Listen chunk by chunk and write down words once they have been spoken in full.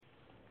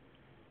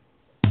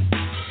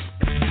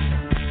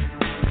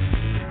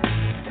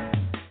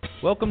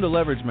Welcome to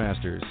Leverage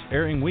Masters,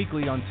 airing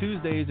weekly on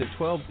Tuesdays at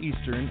 12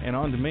 Eastern and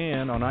on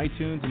demand on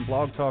iTunes and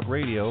Blog Talk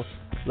Radio.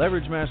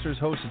 Leverage Masters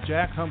hosts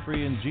Jack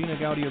Humphrey and Gina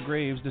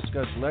Gaudio-Graves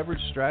discuss leverage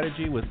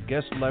strategy with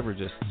guest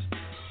leveragists.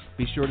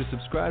 Be sure to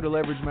subscribe to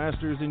Leverage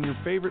Masters in your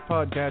favorite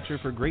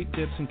podcatcher for great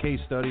tips and case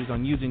studies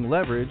on using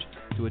leverage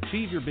to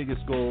achieve your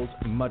biggest goals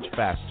much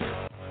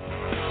faster.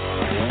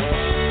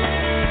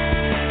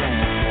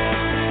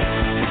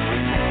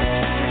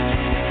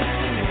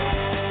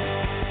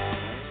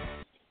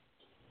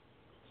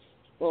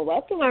 Well,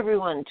 welcome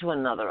everyone to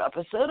another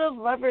episode of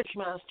Leverage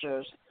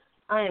Masters.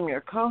 I am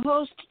your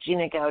co-host,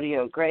 Gina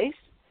Gaudio-Graves,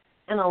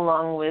 and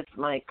along with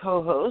my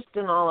co-host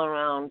and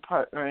all-around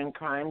partner in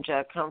crime,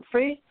 Jack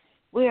Humphrey,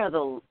 we are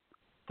the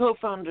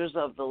co-founders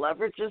of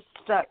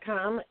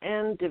TheLeveragists.com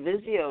and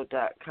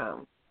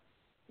Divisio.com.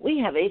 We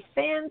have a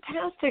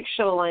fantastic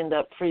show lined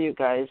up for you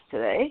guys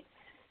today.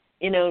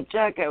 You know,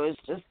 Jack, I was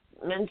just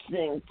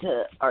mentioning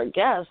to our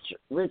guest,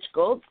 Rich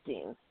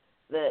Goldstein,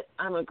 that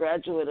I'm a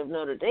graduate of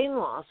Notre Dame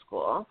Law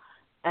School,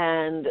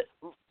 and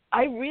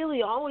I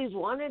really always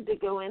wanted to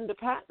go into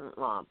patent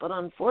law, but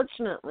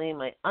unfortunately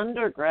my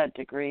undergrad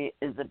degree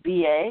is a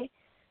BA,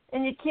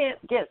 and you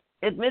can't get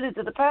admitted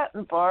to the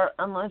patent bar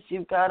unless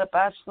you've got a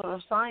Bachelor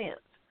of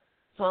Science.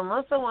 So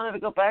unless I wanted to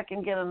go back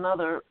and get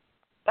another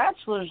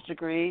bachelor's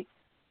degree,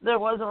 there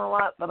wasn't a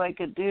lot that I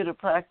could do to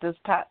practice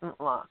patent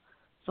law.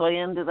 So I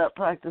ended up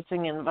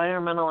practicing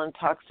environmental and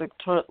toxic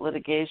tort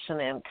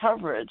litigation and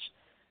coverage,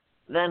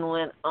 then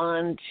went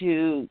on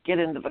to get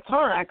into the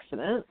car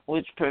accident,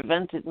 which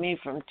prevented me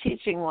from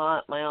teaching law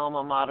at my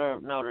alma mater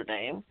of Notre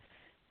Dame.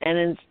 And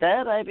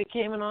instead, I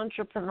became an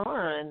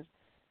entrepreneur, and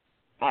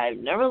I've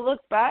never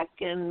looked back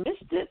and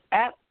missed it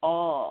at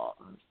all.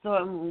 So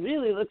I'm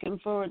really looking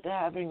forward to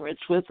having Rich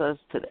with us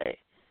today.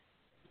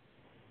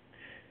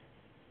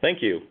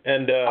 Thank you.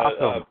 And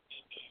awesome.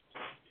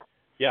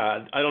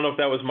 Yeah, I don't know if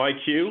that was my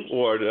cue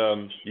or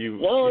you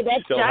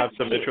still have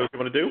some intros you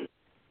want to do?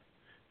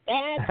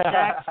 That's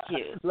Jack's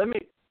cue. Let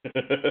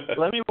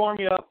me warm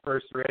you up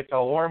first, Rich.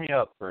 I'll warm you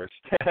up first.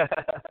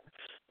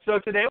 So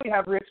today we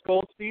have Rich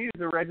Goldstein.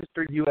 He's a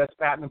registered U.S.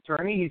 patent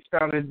attorney.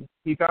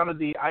 He founded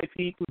the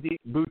IP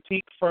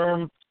boutique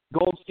firm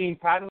Goldstein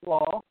Patent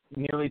Law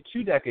nearly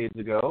 2 decades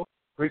ago.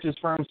 Rich's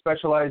firm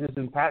specializes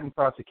in patent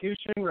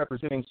prosecution,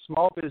 representing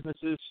small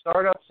businesses,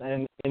 startups,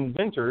 and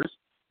inventors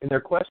in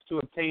their quest to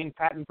obtain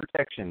patent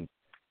protection.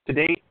 To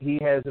date, he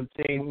has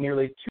obtained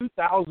nearly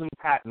 2,000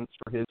 patents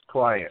for his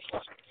clients.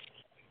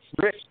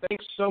 Rich,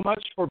 thanks so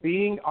much for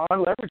being on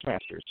Leverage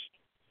Masters.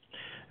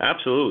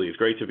 Absolutely. It's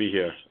great to be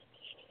here.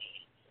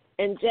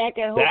 And, Jack,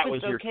 I hope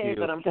it's okay,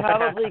 but I'm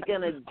probably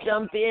going to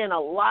jump in a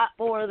lot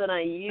more than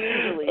I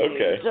usually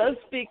do, just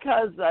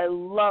because I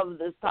love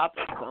this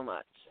topic so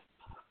much.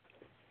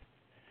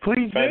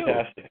 Please do.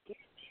 Fantastic.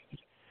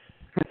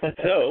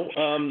 So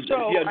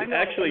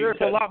actually, there's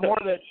a lot more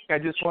that I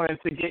just wanted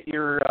to get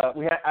your.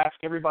 We ask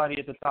everybody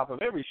at the top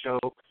of every show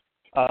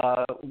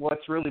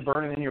what's really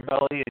burning in your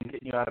belly and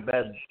getting you out of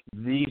bed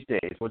these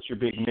days. What's your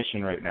big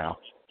mission right now?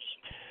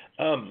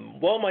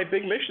 Well, my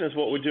big mission is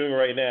what we're doing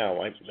right now.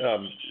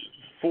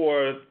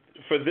 For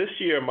this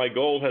year, my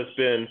goal has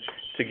been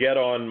to get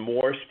on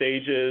more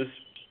stages,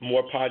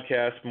 more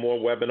podcasts, more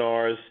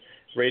webinars,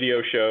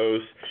 radio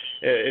shows.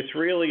 It's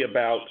really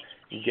about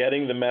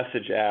getting the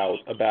message out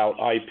about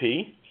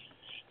IP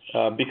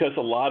because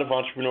a lot of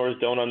entrepreneurs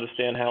don't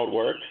understand how it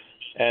works,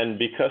 and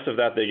because of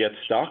that they get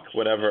stuck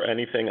whenever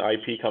anything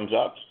IP comes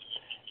up.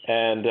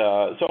 And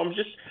so I'm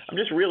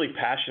just really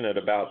passionate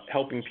about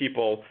helping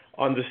people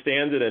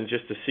understand it and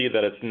just to see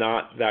that it's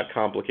not that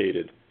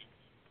complicated.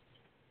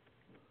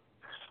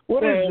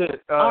 What is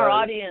it? Our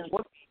audience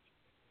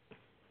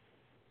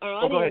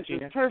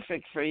is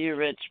perfect for you,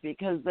 Rich,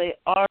 because they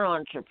are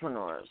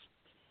entrepreneurs.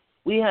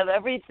 We have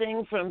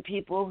everything from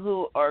people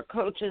who are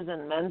coaches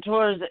and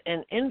mentors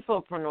and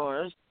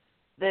infopreneurs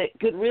that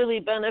could really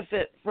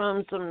benefit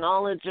from some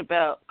knowledge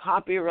about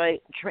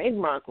copyright and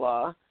trademark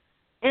law.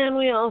 And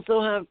we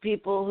also have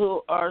people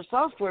who are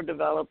software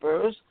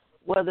developers,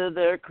 whether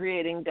they're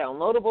creating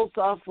downloadable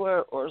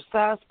software or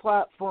SaaS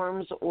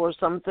platforms or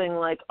something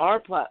like our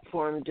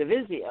platform,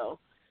 Divisio.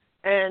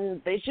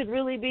 And they should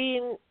really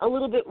be a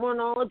little bit more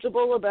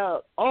knowledgeable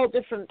about all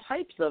different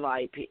types of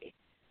IP.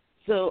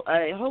 So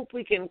I hope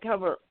we can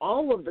cover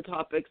all of the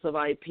topics of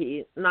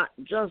IP, not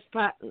just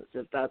patents,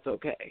 if that's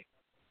okay.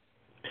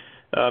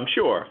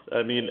 Sure.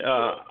 I mean,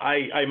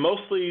 I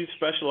mostly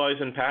specialize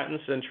in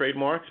patents and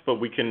trademarks, but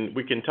we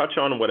can touch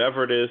on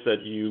whatever it is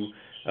that you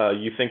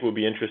think will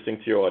be interesting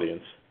to your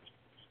audience.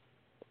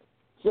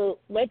 So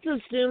let's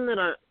assume that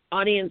our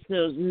audience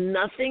knows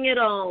nothing at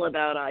all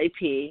about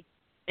IP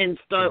and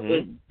start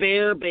with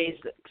bare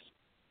basics.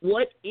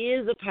 What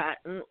is a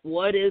patent?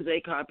 What is a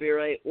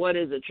copyright? What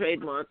is a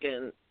trademark?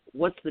 And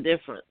what's the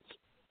difference?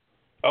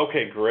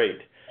 Okay, great.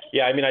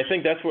 Yeah, I mean, I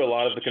think that's where a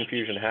lot of the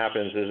confusion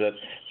happens is that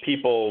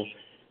people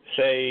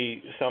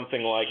say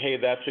something like, hey,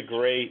 that's a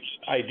great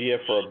idea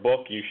for a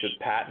book, you should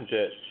patent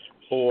it,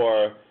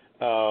 or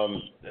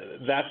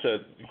that's a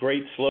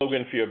great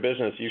slogan for your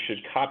business, you should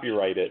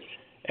copyright it.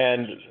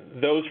 And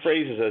those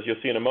phrases, as you'll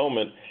see in a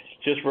moment,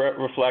 just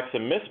reflects a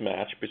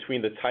mismatch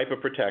between the type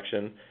of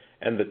protection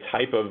and the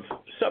type of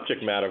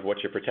subject matter of what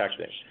you're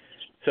protecting.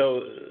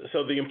 So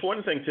the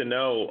important thing to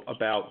know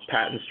about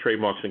patents,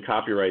 trademarks, and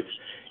copyrights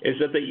is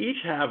that they each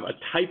have a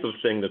type of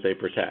thing that they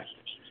protect.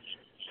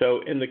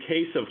 So in the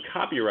case of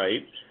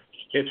copyright,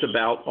 it's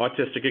about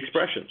artistic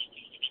expression.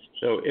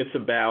 So it's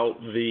about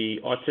the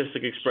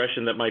artistic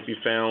expression that might be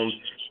found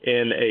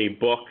in a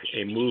book,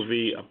 a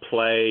movie, a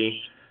play,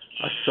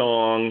 a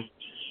song,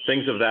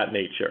 things of that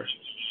nature.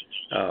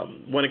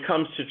 When it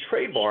comes to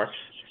trademarks,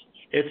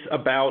 it's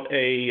about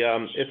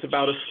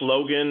a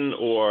slogan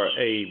or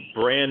a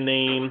brand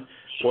name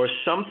or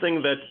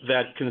something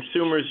that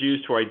consumers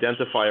use to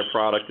identify a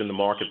product in the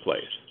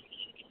marketplace.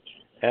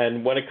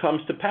 And when it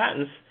comes to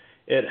patents,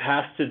 it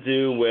has to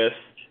do with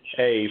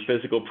a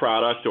physical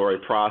product or a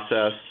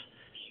process,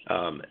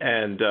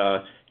 and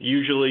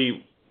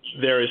usually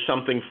there is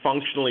something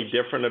functionally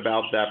different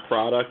about that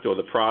product or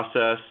the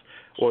process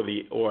or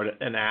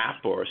an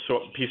app or a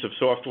piece of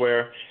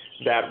software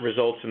that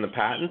results in the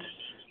patent.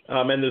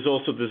 And there's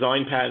also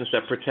design patents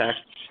that protect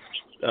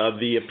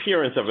the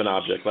appearance of an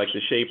object, like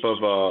the shape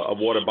of a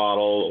water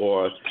bottle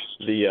or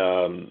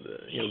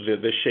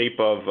the shape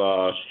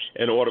of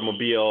an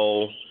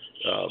automobile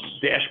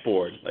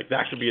dashboard. Like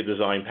that could be a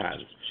design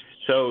patent.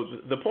 So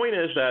the point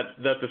is that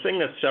the thing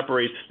that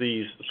separates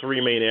these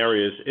three main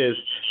areas is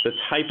the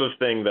type of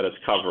thing that it's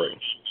covering.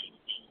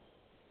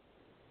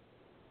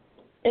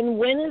 And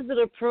when is it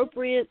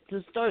appropriate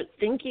to start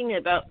thinking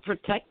about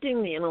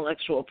protecting the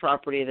intellectual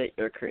property that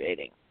you're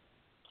creating?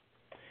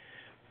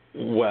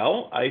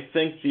 Well, I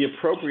think the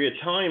appropriate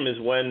time is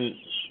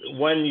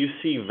when you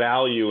see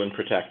value in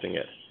protecting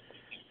it.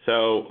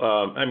 So,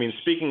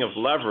 speaking of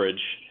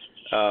leverage,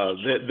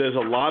 there's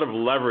a lot of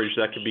leverage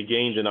that could be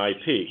gained in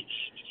IP.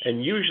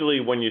 And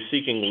usually when you're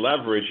seeking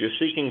leverage, you're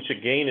seeking to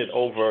gain it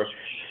over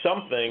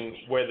something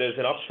where there's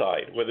an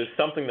upside, where there's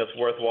something that's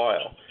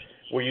worthwhile,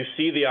 where you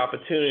see the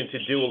opportunity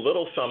to do a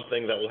little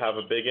something that will have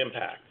a big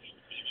impact.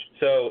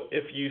 So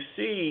if you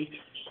see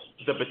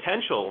the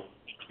potential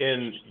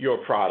in your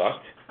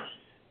product,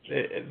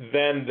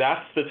 then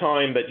that's the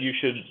time that you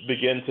should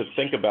begin to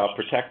think about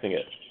protecting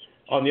it.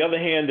 On the other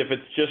hand, if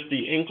it's just the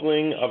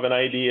inkling of an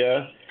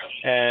idea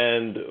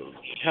and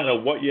kind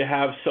of what you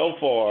have so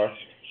far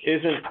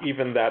isn't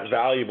even that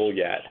valuable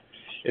yet,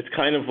 it's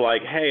kind of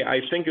like, hey, I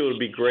think it would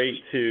be great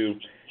to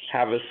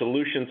have a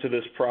solution to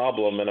this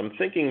problem, and I'm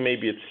thinking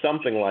maybe it's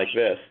something like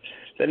this,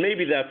 then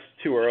maybe that's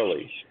too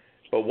early.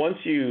 But once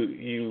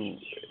you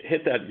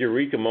hit that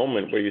eureka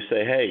moment where you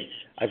say, hey,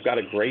 I've got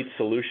a great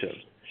solution,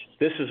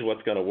 this is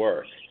what's going to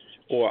work,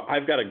 or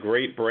I've got a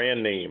great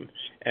brand name,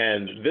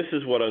 and this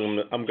is what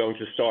I'm going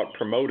to start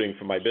promoting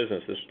for my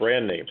business, this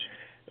brand name,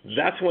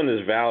 that's when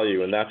there's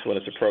value, and that's when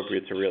it's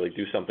appropriate to really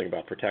do something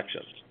about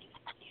protection.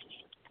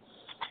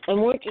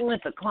 I'm working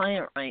with a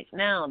client right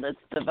now that's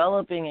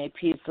developing a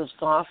piece of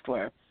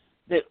software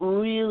that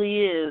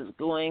really is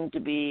going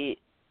to be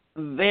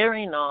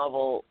very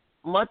novel,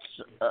 much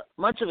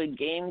of a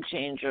game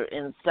changer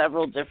in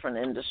several different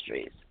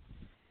industries.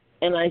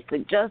 And I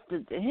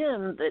suggested to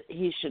him that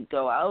he should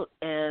go out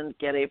and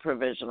get a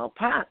provisional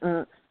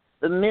patent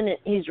the minute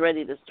he's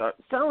ready to start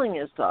selling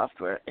his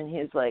software. And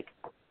he's like,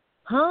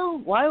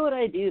 why would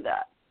I do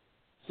that?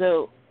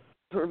 So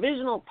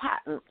provisional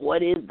patent,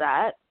 what is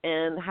that,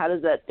 and how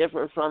does that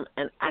differ from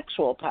an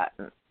actual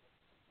patent?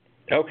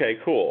 Okay,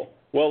 cool.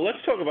 Well, let's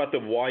talk about the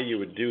why you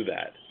would do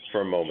that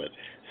for a moment.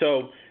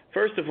 So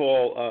first of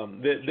all,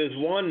 there's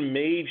one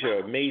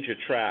major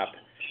trap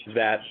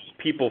that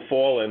people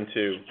fall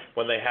into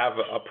when they have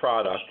a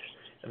product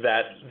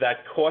that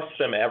costs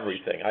them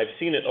everything. I've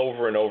seen it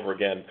over and over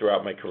again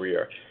throughout my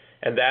career,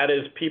 and that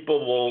is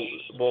people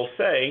will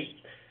say,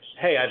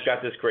 hey, I've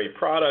got this great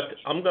product,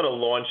 I'm going to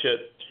launch it,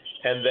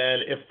 and then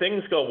if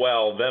things go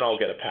well, then I'll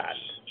get a patent.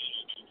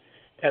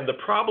 And the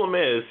problem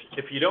is,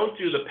 if you don't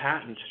do the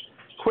patent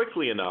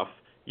quickly enough,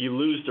 you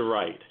lose the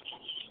right.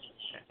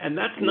 And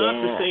that's not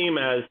the same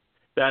as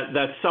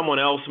that someone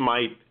else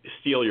might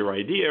steal your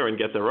idea and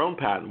get their own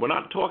patent. We're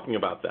not talking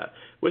about that.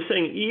 We're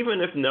saying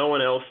even if no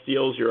one else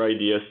steals your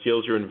idea,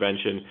 steals your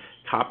invention,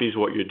 copies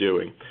what you're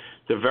doing,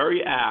 the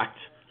very act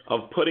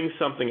of putting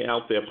something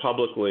out there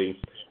publicly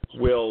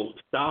will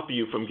stop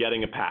you from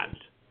getting a patent.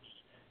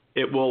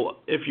 It will,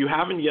 if you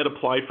haven't yet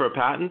applied for a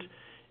patent,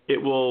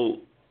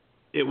 you'll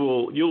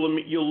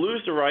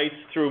lose the rights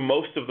through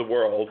most of the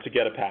world to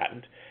get a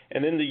patent.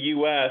 And in the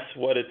U.S.,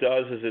 what it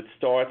does is it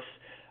starts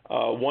a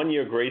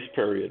 1-year grace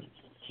period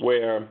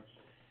where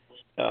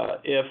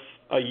if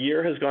a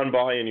year has gone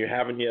by and you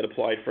haven't yet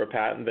applied for a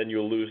patent, then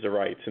you'll lose the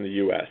rights in the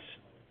U.S.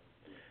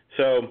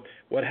 So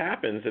what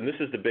happens, and this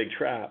is the big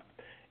trap,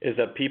 is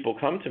that people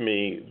come to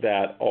me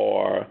that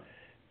are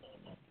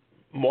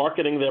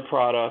marketing their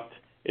product,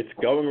 it's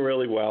going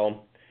really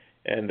well,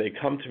 and they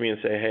come to me and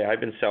say, hey, I've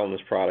been selling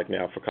this product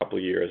now for a couple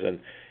of years, and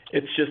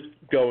it's just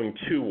going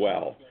too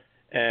well,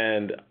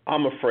 and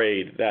I'm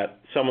afraid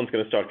that someone's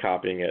going to start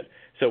copying it,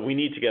 so we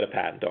need to get a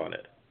patent on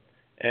it.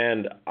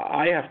 And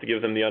I have to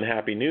give them the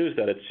unhappy news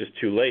that it's just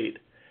too late.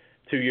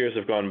 2 years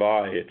have gone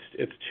by.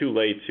 It's too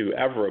late to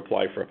ever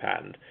apply for a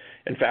patent.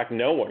 In fact,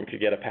 no one could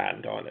get a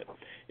patent on it.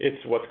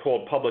 It's what's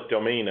called public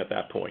domain at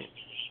that point.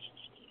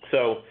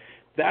 So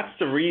that's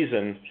the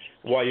reason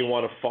why you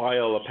want to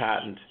file a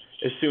patent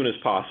as soon as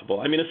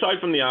possible. I mean, aside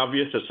from the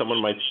obvious that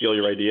someone might steal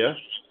your idea,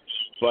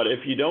 but if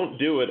you don't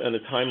do it in a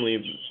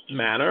timely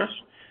manner,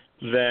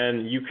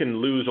 then you can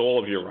lose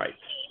all of your rights.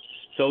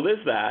 So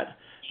there's that.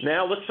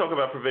 Now let's talk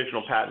about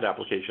provisional patent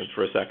applications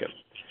for a second.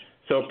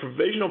 So a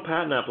provisional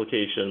patent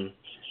application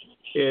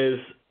is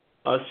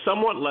a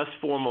somewhat less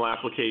formal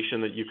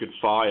application that you could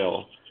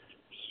file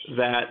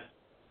that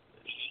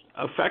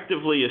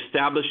effectively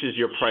establishes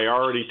your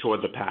priority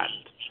toward the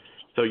patent.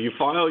 So you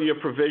file your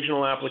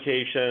provisional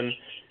application,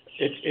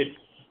 it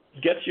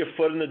gets your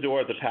foot in the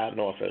door at the patent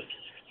office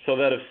so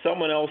that if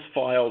someone else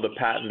filed a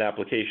patent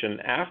application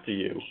after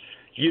you,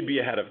 you'd be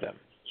ahead of them.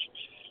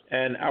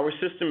 And our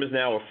system is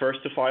now a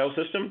first-to-file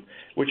system,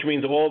 which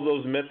means all of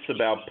those myths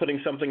about putting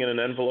something in an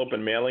envelope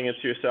and mailing it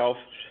to yourself,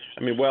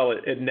 I mean, well,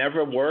 it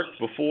never worked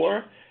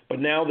before, but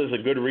now there's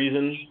a good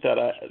reason that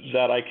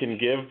I can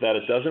give that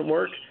it doesn't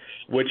work,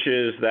 which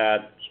is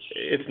that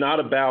it's not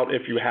about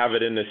if you have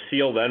it in a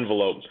sealed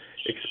envelope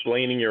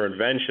explaining your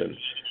invention.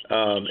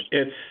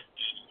 It's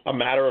a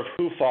matter of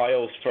who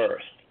files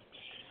first.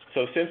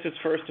 So since it's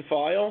first to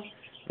file,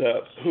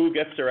 who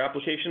gets their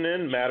application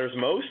in matters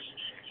most,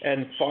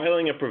 and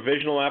filing a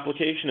provisional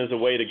application is a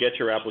way to get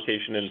your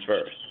application in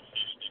first.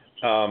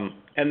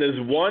 And there's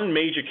one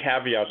major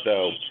caveat,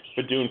 though,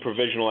 for doing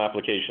provisional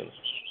applications.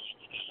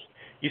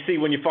 You see,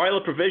 when you file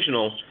a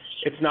provisional,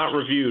 it's not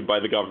reviewed by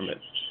the government.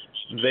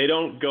 They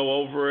don't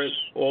go over it.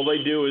 All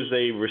they do is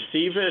they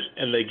receive it,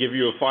 and they give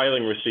you a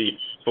filing receipt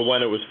for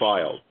when it was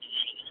filed.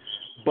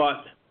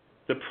 But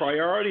the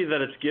priority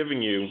that it's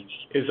giving you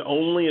is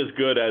only as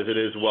good as it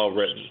is well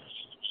written.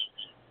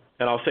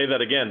 And I'll say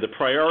that again, the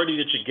priority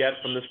that you get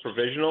from this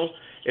provisional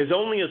is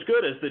only as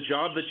good as the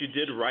job that you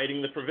did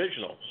writing the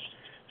provisional.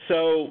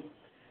 So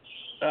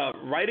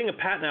writing a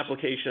patent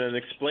application and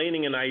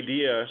explaining an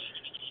idea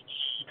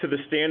to the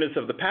standards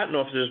of the patent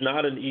office is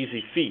not an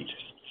easy feat.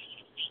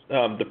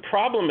 The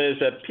problem is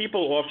that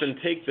people often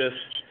take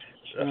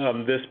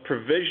this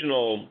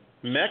provisional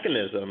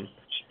mechanism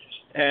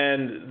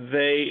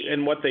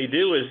and what they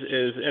do is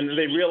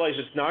they realize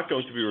it's not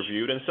going to be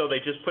reviewed, and so they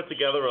just put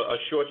together a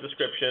short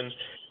description.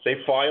 They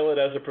file it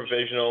as a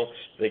provisional,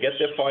 they get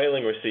their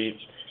filing receipt,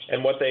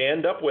 and what they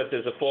end up with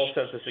is a false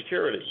sense of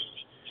security.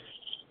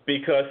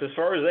 Because as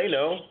far as they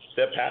know,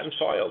 their patent's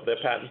filed, their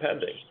patent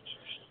pending.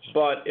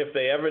 But if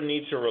they ever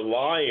need to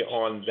rely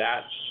on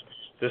that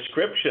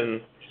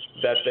description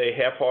that they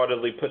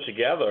half-heartedly put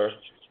together,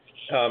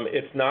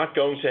 it's not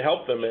going to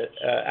help them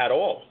at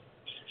all.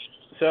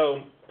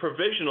 So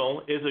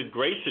provisional is a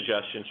great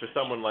suggestion for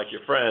someone like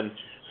your friend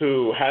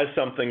who has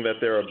something that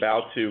they're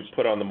about to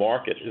put on the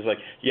market. Is like,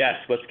 yes,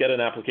 let's get an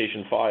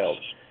application filed.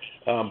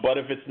 But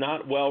if it's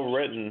not well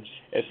written,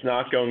 it's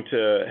not going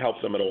to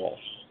help them at all.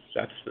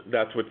 That's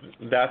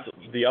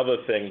the other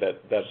thing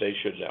that they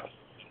should know.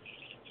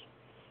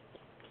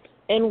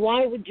 And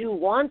why would you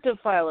want to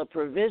file a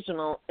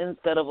provisional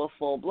instead of a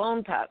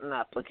full-blown patent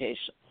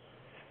application?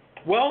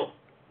 Well,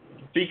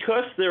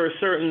 because there are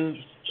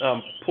certain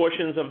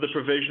portions of the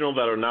provisional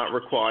that are not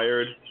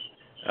required,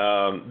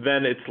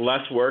 then it's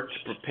less work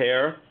to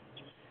prepare,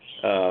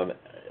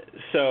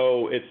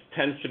 so it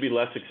tends to be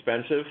less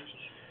expensive.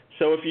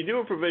 So if you do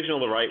a provisional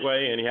the right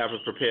way and you have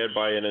it prepared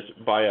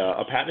by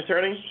a patent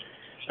attorney,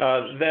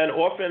 then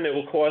often it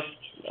will cost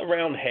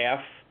around half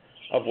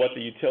of what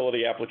the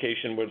utility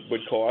application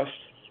would cost,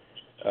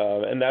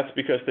 and that's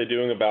because they're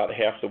doing about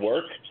half the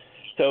work.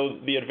 So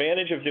the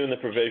advantage of doing the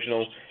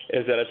provisional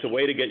is that it's a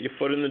way to get your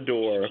foot in the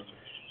door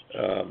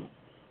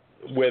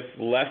with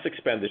less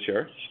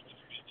expenditure,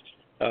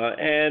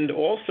 and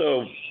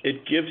also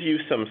it gives you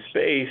some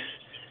space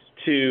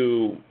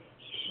to,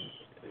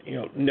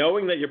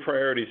 knowing that your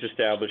priority is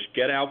established,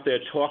 get out there,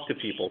 talk to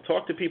people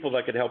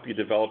that could help you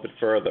develop it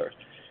further,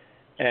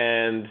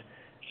 and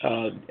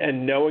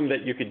knowing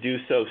that you could do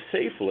so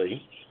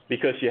safely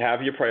because you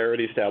have your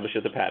priority established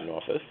at the patent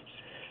office,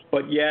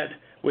 but yet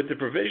with the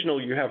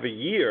provisional you have a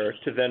year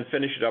to then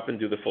finish it up and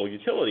do the full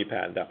utility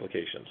patent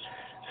application.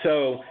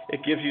 So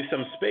it gives you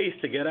some space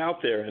to get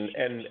out there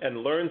and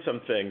learn some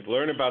things,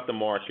 learn about the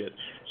market,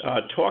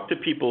 talk to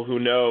people who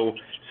know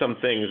some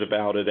things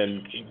about it,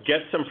 and get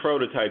some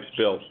prototypes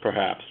built,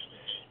 perhaps,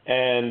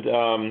 and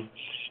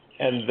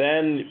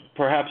then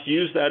perhaps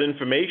use that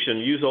information,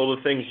 use all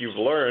the things you've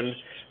learned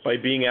by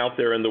being out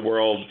there in the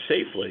world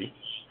safely,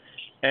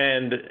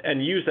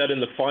 and use that in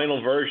the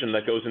final version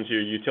that goes into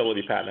your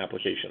utility patent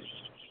application.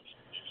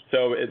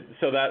 So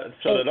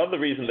that other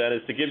reason then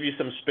is to give you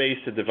some space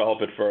to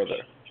develop it further.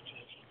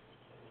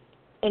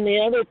 And the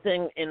other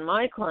thing in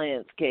my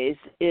client's case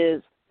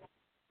is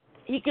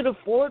he could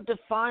afford to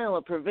file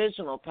a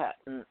provisional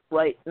patent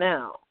right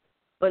now,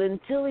 but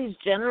until he's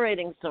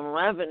generating some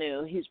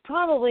revenue, he's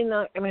probably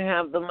not going to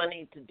have the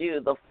money to do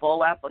the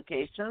full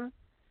application.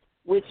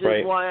 which is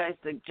Right. why I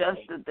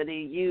suggested that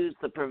he use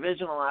the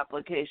provisional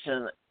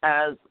application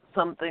as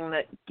something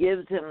that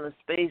gives him the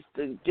space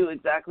to do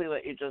exactly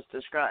what you just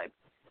described.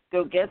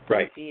 Go get some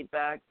Right.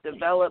 feedback,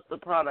 develop the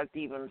product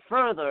even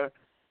further,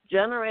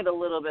 generate a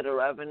little bit of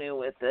revenue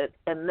with it,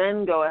 and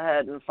then go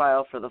ahead and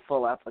file for the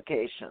full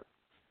application.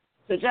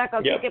 So, Jack,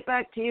 I'll Yep. kick it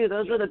back to you.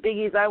 Those are the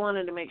biggies I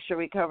wanted to make sure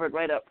we covered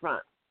right up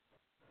front.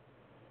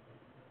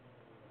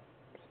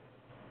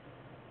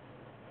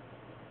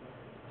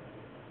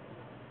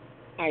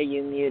 Are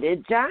you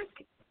muted, Jack?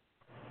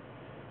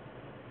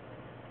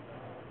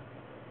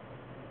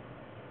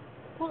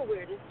 Well,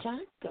 where did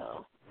Jack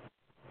go?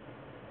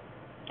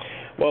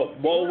 Well,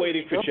 while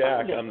waiting for Go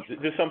Jack, find him.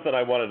 there's something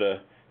I wanted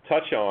to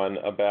touch on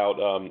about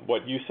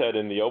what you said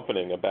in the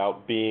opening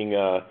about being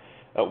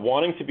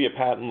wanting to be a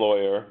patent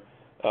lawyer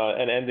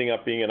and ending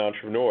up being an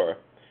entrepreneur.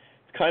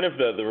 It's kind of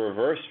the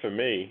reverse for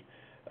me,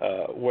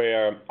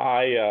 where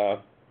I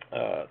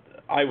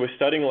was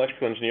studying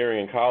electrical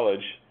engineering in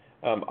college.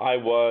 I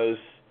was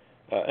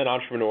an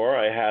entrepreneur.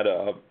 I had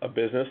a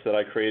business that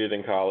I created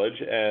in college,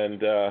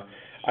 and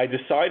I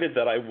decided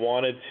that I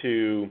wanted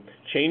to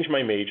change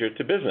my major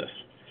to business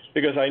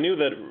because I knew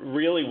that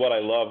really what I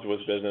loved was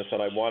business, and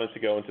I wanted to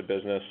go into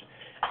business.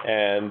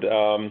 And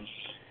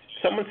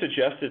someone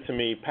suggested to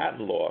me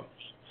patent law,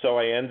 so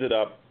I ended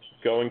up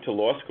going to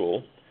law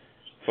school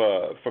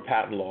for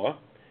patent law,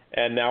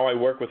 and now I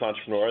work with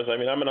entrepreneurs. I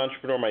mean, I'm an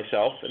entrepreneur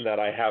myself in that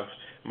I have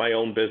my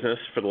own business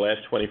for the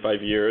last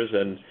 25 years,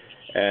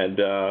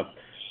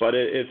 but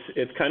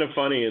it's kind of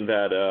funny in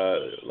that,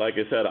 like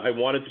I said, I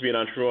wanted to be an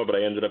entrepreneur, but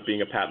I ended up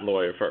being a patent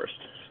lawyer first.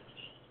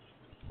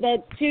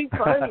 That's too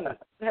funny.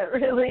 That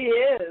really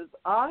is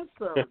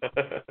awesome.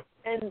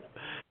 And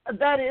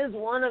that is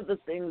one of the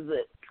things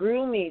that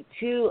drew me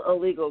to a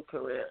legal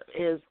career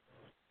is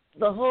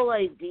the whole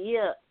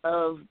idea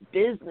of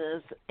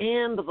business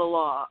and the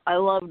law. I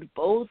loved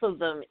both of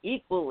them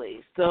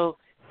equally. So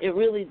it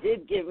really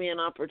did give me an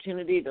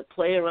opportunity to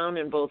play around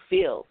in both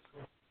fields.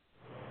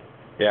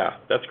 Yeah,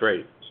 that's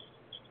great.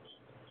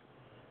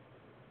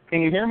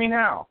 Can you hear me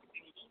now?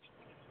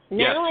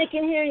 Now I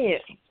can hear you.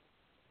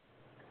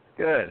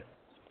 Good.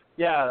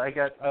 Yeah, I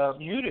got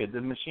muted.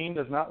 The machine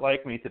does not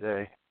like me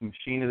today. The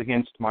machine is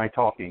against my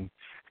talking.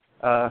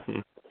 That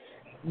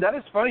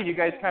is funny. You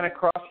guys kind of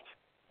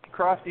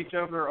crossed each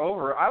other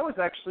over. I was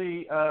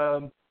actually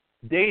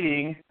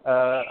dating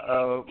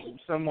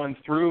someone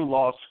through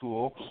law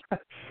school.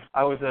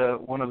 I was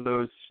one of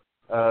those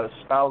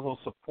spousal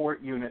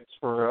support units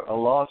for a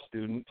law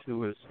student who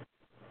was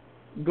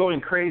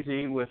going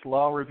crazy with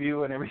law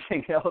review and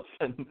everything else.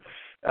 And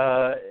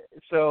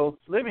so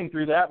living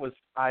through that was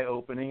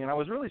eye-opening, and I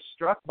was really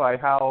struck by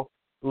how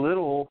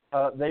little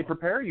they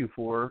prepare you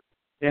for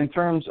in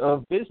terms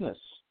of business.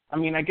 I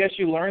mean, I guess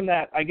you learn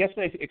that. I guess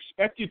they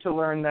expect you to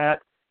learn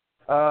that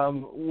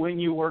when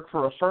you work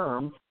for a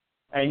firm,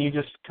 and you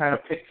just kind of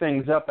pick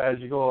things up as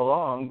you go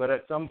along. But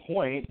at some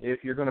point,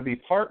 if you're going to be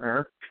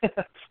partner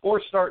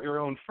or start your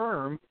own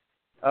firm,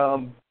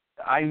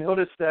 I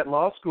noticed that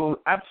law school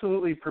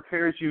absolutely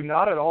prepares you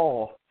not at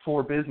all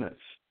for business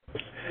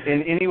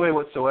in any way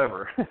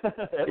whatsoever.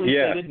 At least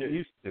they didn't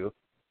used to.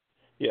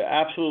 Yeah,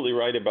 absolutely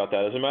right about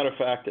that. As a matter of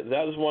fact,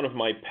 that is one of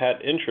my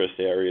pet interest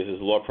areas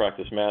is law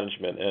practice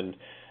management. And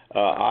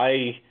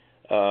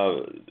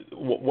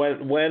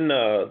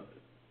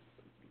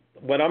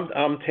when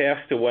I'm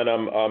tasked or when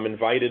I'm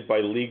invited by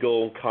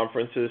legal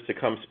conferences to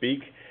come speak,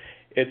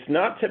 it's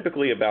not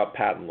typically about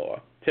patent law.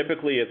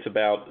 Typically, it's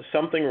about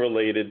something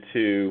related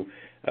to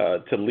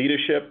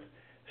leadership,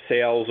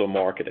 sales, or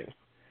marketing.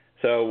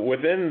 So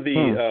within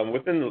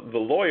the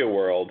lawyer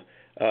world,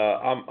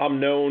 I'm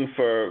known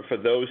for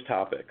those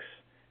topics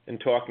and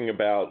talking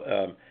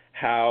about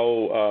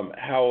how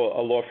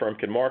a law firm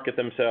can market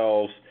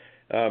themselves,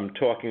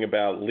 talking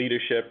about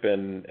leadership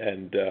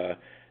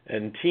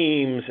and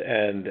teams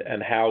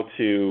and how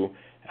to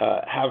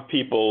have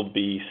people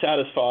be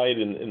satisfied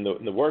in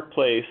the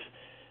workplace.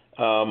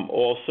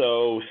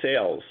 Also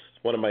sales,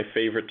 one of my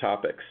favorite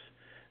topics.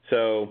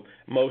 So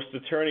most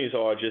attorneys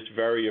are just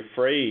very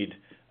afraid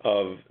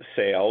of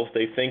sales.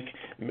 They think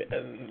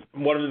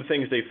one of the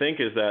things they think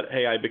is that,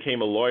 hey, I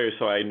became a lawyer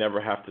so I never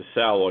have to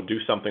sell or do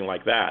something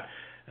like that.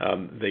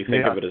 They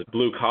think of it as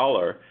blue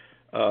collar.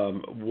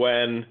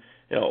 When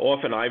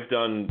often I've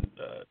done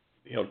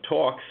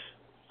talks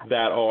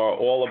that are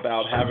all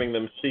about having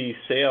them see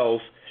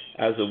sales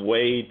as a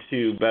way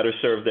to better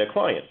serve their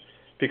client.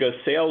 Because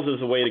sales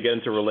is a way to get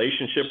into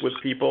relationship with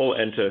people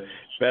and to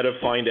better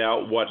find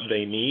out what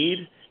they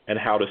need and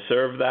how to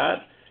serve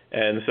that.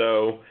 And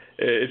so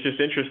it's just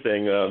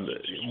interesting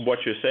what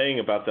you're saying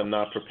about them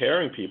not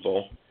preparing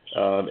people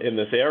in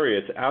this area.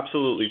 It's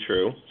absolutely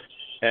true.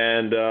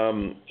 And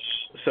a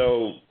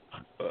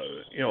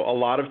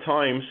lot of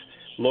times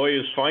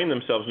lawyers find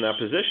themselves in that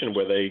position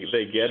where they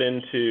get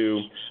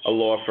into a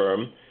law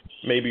firm.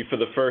 Maybe for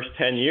the first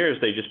 10 years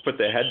they just put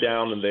their head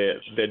down and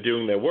they're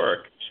doing their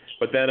work.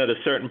 But then at a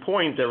certain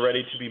point, they're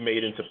ready to be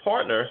made into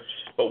partner.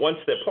 But once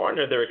they're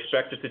partner, they're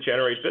expected to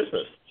generate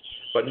business.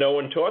 but no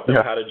one taught them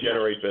how to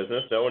generate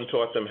business. No one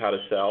taught them how to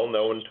sell.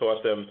 No one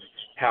taught them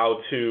how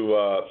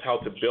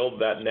to build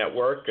that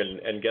network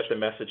and get the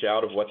message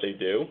out of what they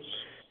do.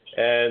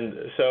 And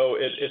so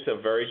it's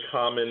a very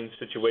common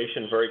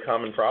situation, very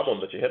common problem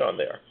that you hit on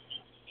there.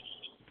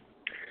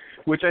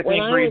 Which I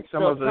think breeds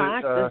some of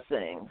the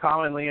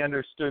commonly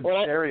understood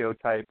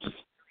stereotypes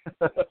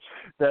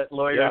that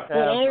lawyers have when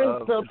I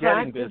was still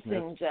getting practicing,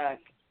 business. Jack,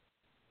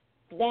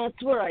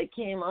 that's where I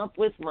came up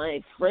with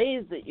my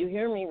phrase that you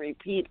hear me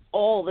repeat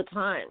all the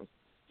time,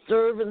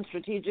 serve and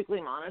strategically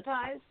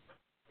monetize.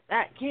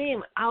 That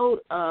came out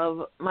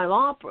of my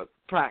law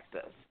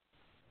practice.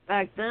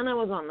 Back then I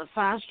was on the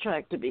fast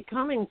track to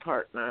becoming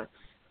partner,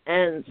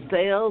 and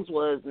sales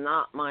was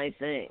not my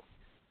thing.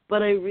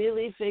 But I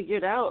really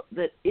figured out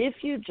that if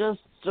you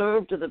just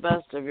serve to the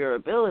best of your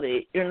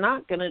ability, you're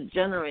not going to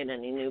generate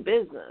any new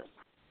business.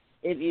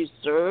 If you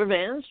serve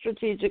and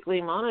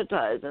strategically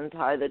monetize and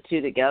tie the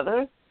two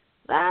together,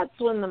 that's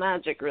when the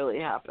magic really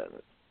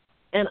happens.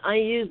 And I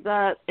use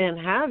that and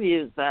have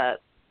used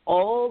that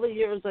all the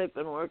years I've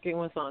been working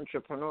with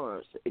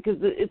entrepreneurs, because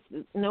it's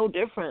no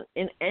different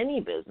in any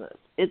business.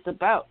 It's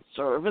about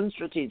serve and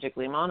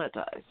strategically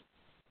monetize.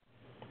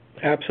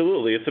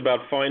 Absolutely. It's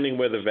about finding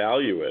where the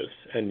value is,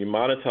 and you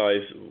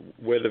monetize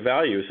where the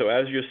value is. So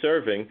as you're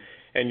serving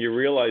and you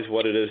realize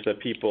what it is that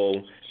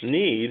people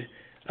need,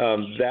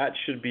 that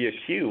should be a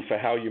cue for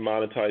how you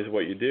monetize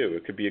what you do.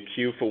 It could be a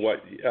cue for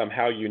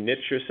how you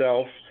niche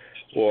yourself,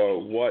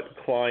 or what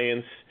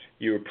clients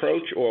you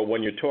approach, or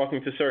when you're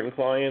talking to certain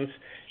clients,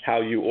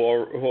 how you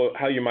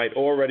might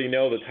already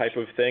know the type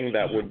of thing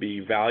that would be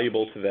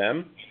valuable to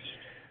them.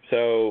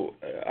 So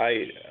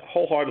I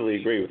wholeheartedly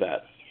agree with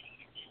that.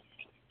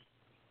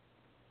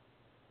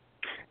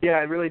 Yeah,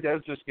 it really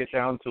does just get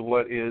down to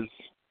what is,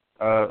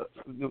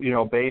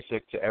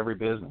 basic to every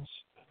business,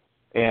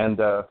 and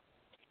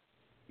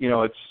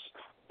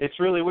it's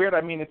really weird.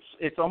 I mean,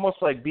 it's almost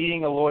like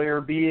being a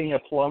lawyer, being a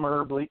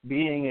plumber,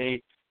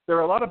 There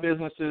are a lot of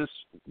businesses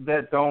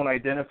that don't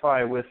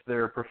identify with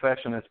their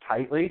profession as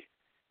tightly.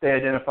 They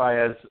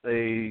identify as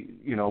a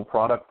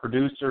product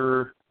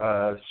producer,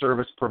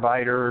 service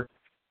provider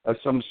of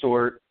some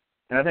sort,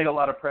 and I think a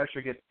lot of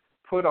pressure gets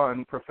put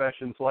on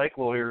professions like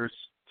lawyers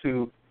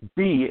to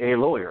be a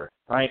lawyer.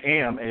 I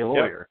am a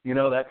lawyer,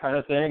 that kind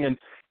of thing. And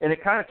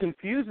it kind of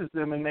confuses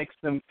them and makes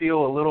them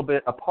feel a little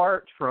bit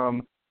apart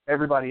from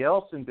everybody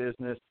else in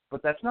business,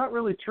 but that's not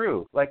really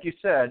true. Like you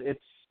said,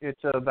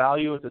 it's a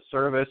value, it's a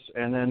service,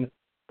 and then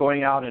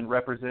going out and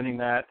representing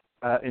that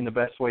in the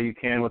best way you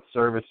can with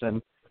service.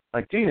 And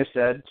like Gina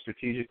said,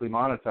 strategically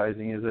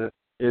monetizing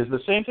is the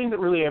same thing that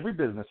really every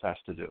business has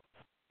to do.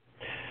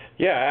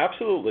 Yeah,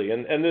 absolutely,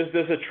 and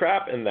there's a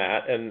trap in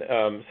that,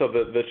 and so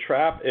the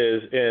trap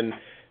is in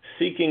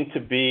seeking to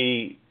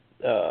be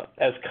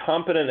as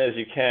competent as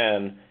you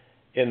can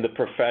in the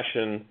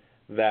profession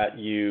that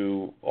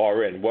you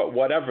are in,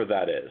 whatever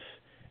that is,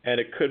 and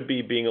it could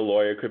be being a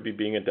lawyer, it could be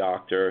being a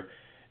doctor,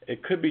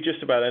 it could be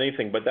just about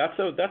anything, but that's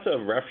a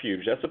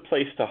refuge, that's a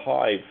place to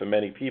hide for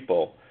many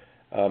people.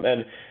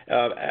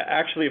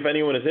 Actually, if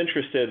anyone is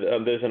interested,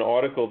 there's an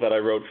article that I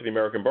wrote for the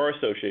American Bar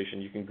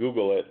Association. You can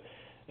Google it.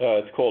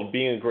 It's called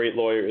 "Being a Great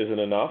Lawyer Isn't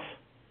Enough,"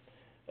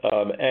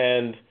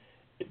 and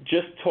it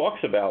just talks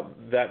about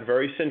that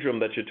very syndrome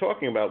that you're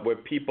talking about, where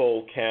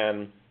people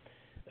can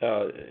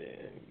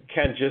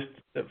just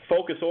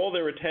focus all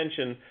their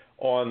attention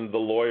on the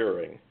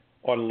lawyering,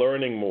 on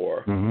learning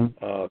more,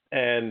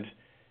 and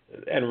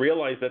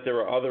realize that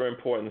there are other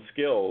important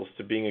skills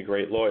to being a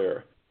great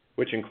lawyer,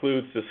 which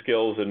includes the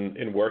skills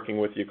in working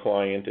with your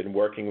client, in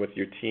working with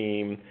your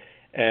team,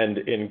 and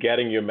in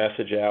getting your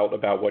message out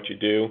about what you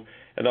do.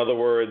 In other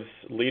words,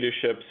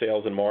 leadership,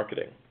 sales, and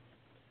marketing.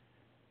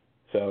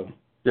 So.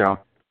 Yeah.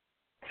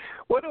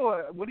 What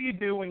do you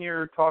do when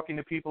you're talking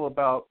to people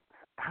about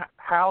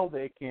how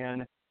they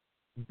can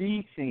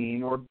be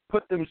seen or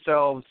put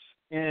themselves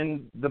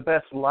in the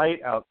best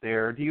light out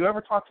there? Do you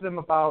ever talk to them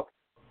about,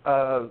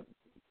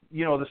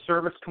 the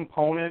service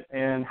component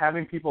and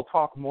having people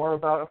talk more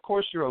about, of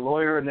course, you're a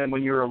lawyer, and then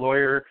when you're a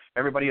lawyer,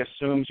 everybody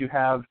assumes you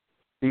have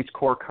these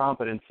core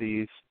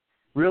competencies.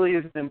 Really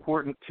isn't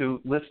important to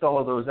list all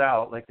of those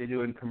out like they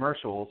do in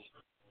commercials.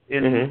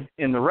 In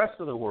the rest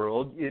of the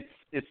world,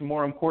 it's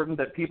more important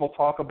that people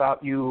talk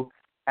about you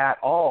at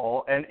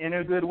all and in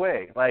a good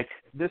way. Like,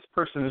 this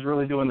person is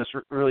really doing this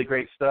really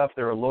great stuff.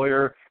 They're a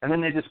lawyer, and then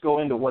they just go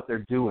into what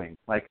they're doing,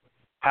 like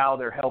how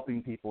they're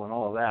helping people and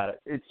all of that.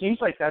 It seems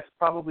like that's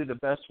probably the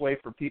best way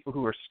for people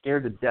who are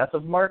scared to death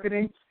of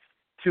marketing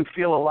to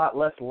feel a lot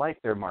less like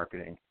their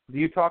marketing. Do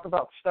you talk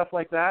about stuff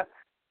like that?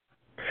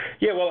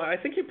 Yeah, well, I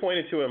think you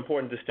pointed to an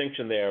important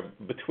distinction there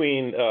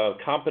between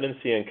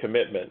competency and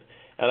commitment.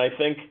 And I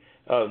think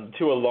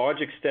to a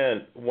large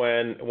extent,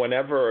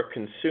 whenever a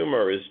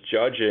consumer is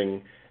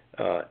judging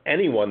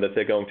anyone that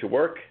they're going to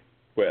work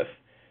with,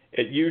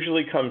 it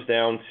usually comes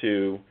down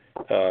to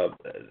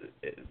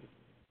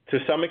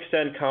some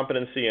extent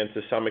competency and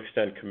to some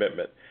extent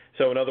commitment.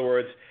 So in other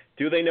words,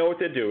 do they know what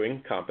they're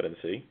doing?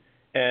 Competency.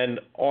 And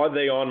are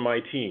they on my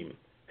team?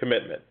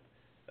 Commitment.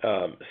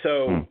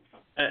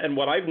 And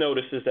what I've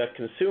noticed is that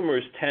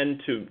consumers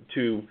tend to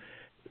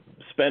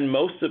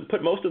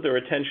put most of their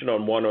attention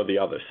on one or the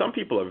other. Some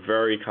people are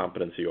very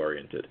competency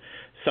oriented.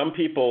 Some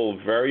people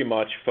very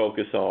much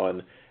focus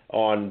on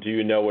do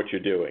you know what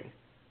you're doing?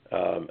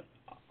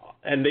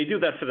 And they do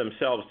that for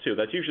themselves too.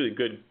 That's usually a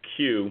good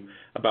cue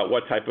about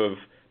what type of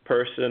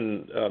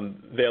person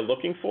they're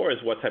looking for, is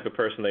what type of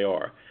person they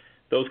are.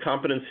 Those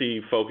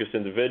competency-focused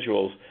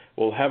individuals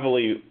will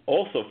heavily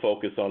also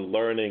focus on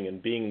learning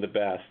and being the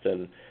best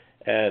and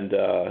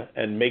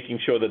making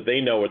sure that they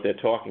know what they're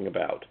talking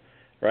about,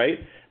 right?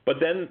 But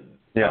then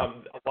a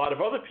lot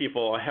of other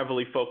people are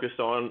heavily focused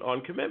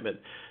on commitment.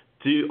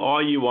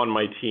 Are you on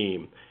my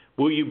team?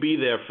 Will you be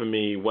there for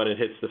me when it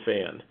hits the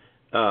fan?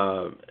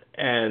 How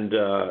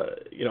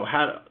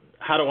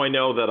do I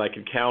know that I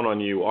can count on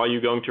you? Are you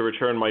going to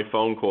return my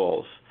phone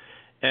calls?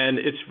 And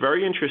it's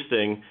very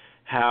interesting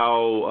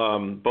how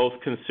both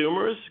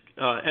consumers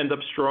end up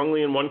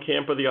strongly in one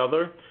camp or the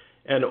other,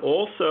 and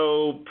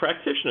also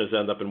practitioners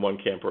end up in one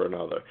camp or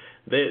another.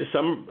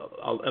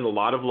 And a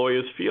lot of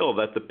lawyers feel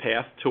that the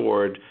path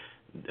toward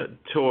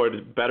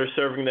better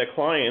serving their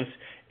clients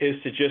is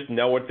to just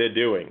know what they're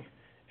doing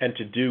and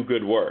to do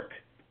good work.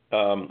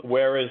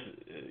 Whereas,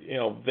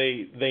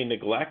 they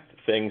neglect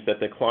things that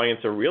their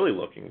clients are really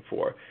looking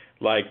for,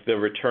 like the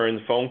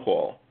return phone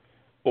call,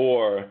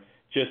 or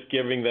just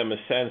giving them a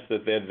sense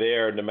that they're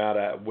there no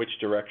matter which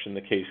direction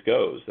the case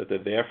goes, that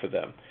they're there for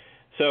them.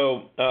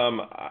 So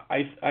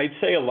I'd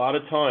say a lot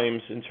of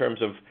times in terms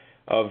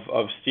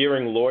of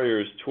steering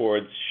lawyers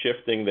towards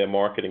shifting their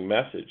marketing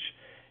message,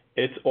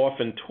 it's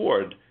often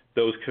toward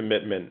those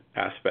commitment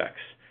aspects,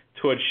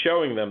 towards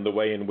showing them the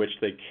way in which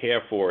they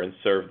care for and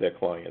serve their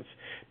clients.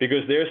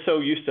 Because they're so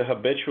used to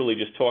habitually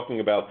just talking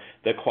about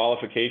their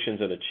qualifications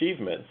and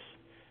achievements,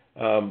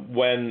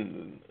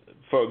 when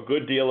for a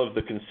good deal of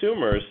the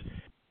consumers,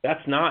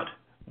 that's not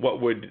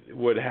what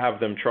would have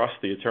them trust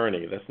the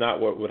attorney. That's not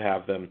what would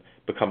have them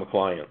become a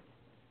client.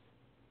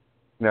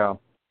 No.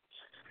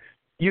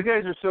 You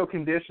guys are so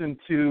conditioned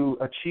to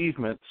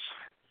achievements.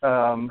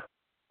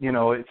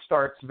 It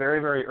starts very,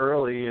 very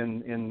early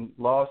in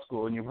law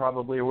school, and you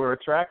probably were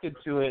attracted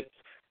to it.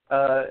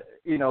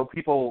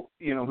 People,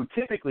 who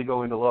typically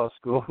go into law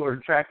school are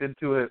attracted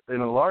to it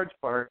in a large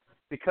part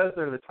because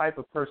they're the type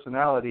of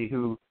personality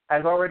who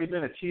has already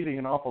been achieving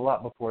an awful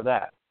lot before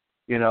that.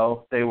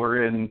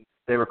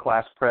 They were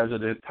class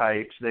president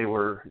types, they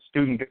were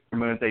student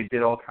government, they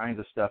did all kinds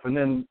of stuff. And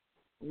then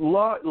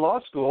law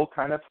school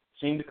kind of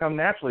seemed to come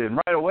naturally. And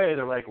right away,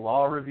 they're like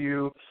law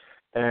review,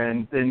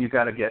 and then you've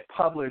got to get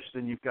published,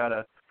 and you've got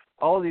to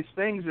all these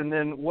things. And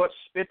then what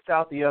spits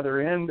out the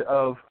other end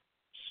of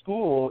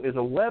school is a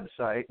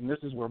website, and this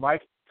is where my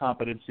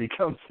competency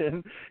comes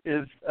in,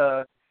 is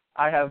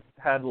I have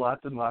had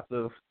lots and lots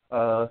of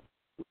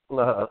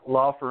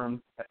law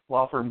firm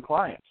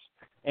clients.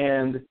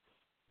 And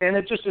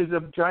it just is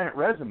a giant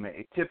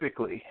resume,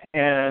 typically.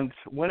 And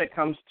when it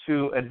comes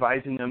to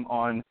advising them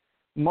on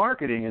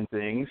marketing and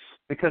things,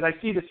 because I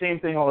see the same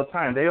thing all the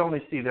time. They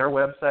only see their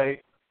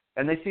website,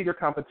 and they see their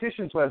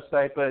competition's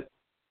website, but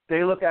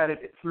they look at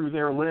it through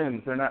their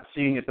lens. They're not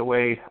seeing it the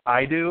way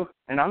I do.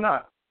 And I'm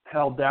not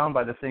held down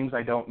by the things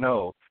I don't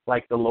know,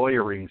 like the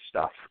lawyering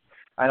stuff.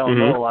 I don't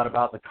know a lot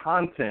about the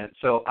content,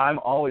 so I'm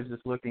always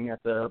just looking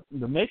at the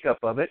makeup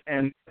of it.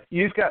 And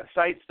you've got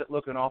sites that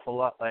look an awful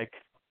lot like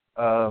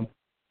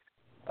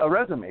a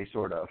resume,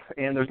 sort of,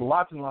 and there's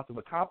lots and lots of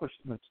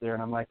accomplishments there.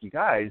 And I'm like, you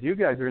guys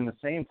are in the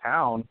same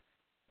town.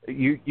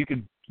 You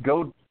could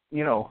go,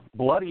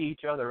 bloody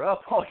each other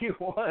up all you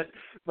want,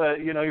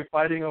 but you're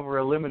fighting over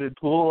a limited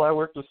pool. I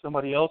worked with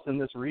somebody else in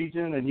this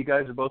region, and you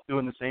guys are both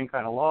doing the same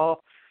kind of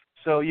law.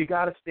 So you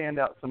got to stand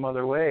out some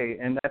other way,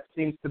 and that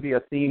seems to be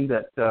a theme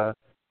that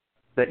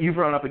you've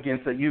run up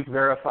against, that you've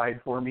verified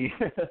for me,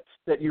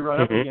 that you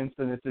run up against,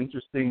 and it's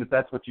interesting that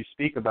that's what you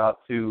speak about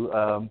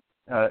in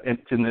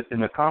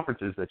the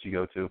conferences that you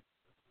go to.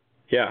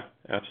 Yeah,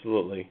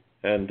 absolutely.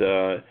 And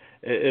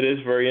it is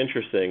very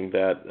interesting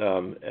that,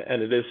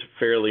 and it is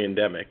fairly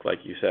endemic,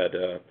 like you said.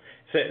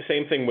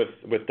 Same thing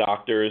with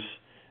doctors.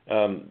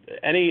 I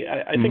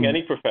think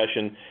any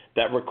profession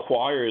that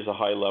requires a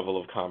high level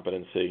of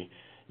competency,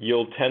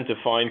 you'll tend to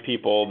find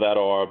people that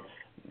are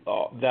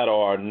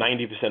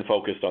 90%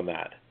 focused on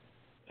that,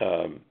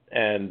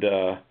 and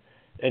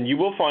you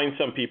will find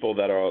some people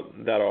that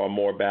are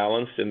more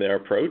balanced in their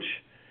approach.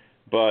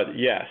 But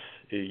yes,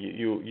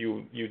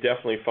 you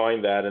definitely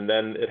find that, and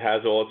then it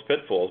has all its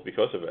pitfalls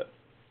because of it.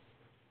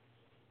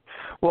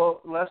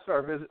 Well, lest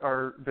our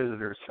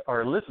visitors,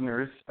 our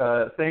listeners,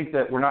 think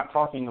that we're not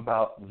talking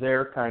about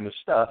their kind of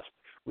stuff,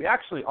 we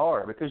actually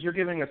are, because you're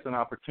giving us an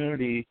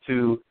opportunity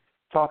to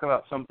talk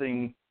about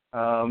something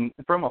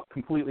from a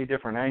completely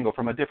different angle,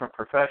 from a different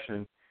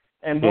profession,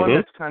 and one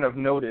that's kind of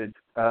noted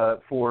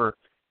for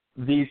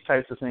these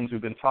types of things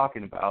we've been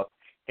talking about.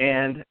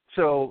 And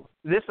so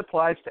this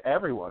applies to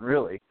everyone,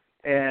 really.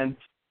 And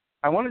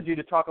I wanted you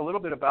to talk a little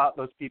bit about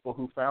those people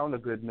who found a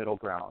good middle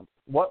ground.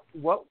 What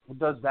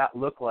does that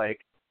look like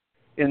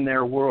in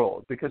their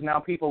world, because now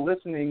people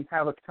listening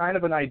have a kind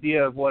of an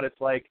idea of what it's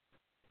like,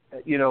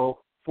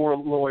 for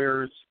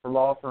lawyers, for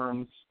law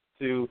firms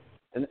to,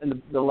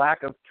 and the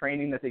lack of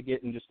training that they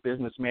get in just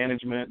business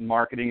management and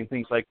marketing and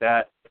things like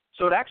that.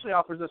 So it actually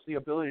offers us the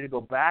ability to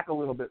go back a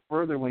little bit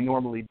further than we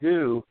normally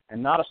do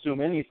and not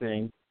assume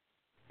anything,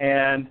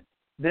 and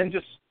then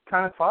just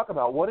kind of talk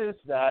about what is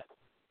that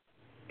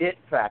it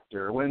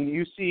factor. When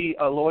you see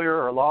a lawyer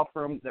or a law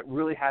firm that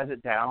really has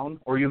it down,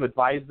 or you've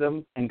advised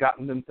them and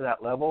gotten them to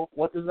that level,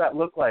 what does that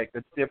look like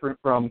that's different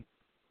from,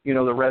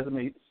 the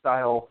resume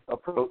style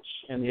approach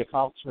and the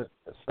accomplishment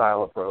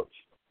style approach?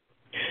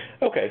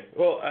 Okay.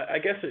 Well, I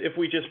guess if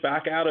we just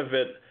back out of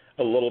it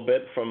a little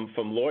bit from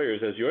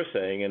lawyers, as you're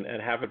saying, and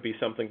have it be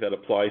something that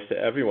applies to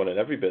everyone in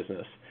every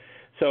business.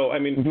 So,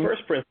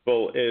 first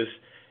principle is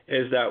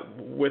that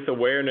with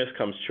awareness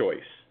comes choice,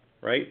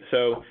 right?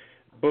 So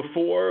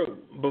before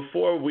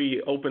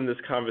we opened this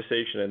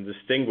conversation and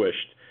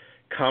distinguished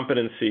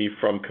competency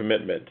from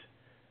commitment,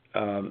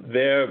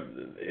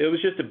 it was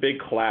just a big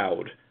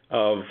cloud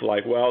of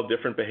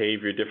different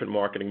behavior, different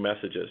marketing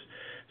messages.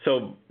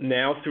 So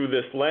now through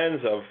this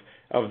lens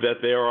of that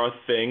there are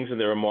things and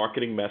there are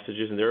marketing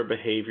messages and there are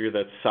behavior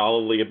that's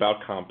solidly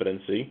about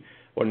competency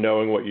or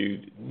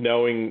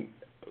knowing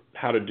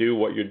how to do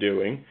what you're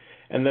doing,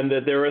 and then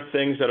that there are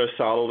things that are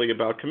solidly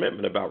about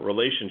commitment, about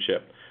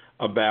relationship,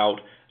 about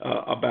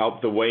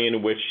the way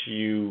in which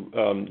you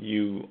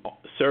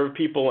serve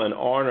people and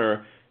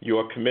honor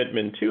your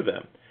commitment to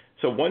them.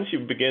 So once you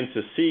begin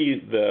to see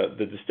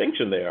the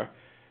distinction there,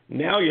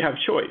 now you have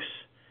choice.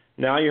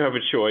 Now you have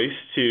a choice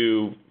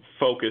to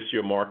focus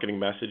your marketing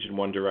message in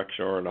one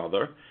direction or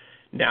another.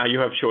 Now you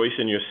have choice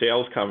in your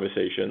sales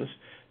conversations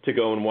to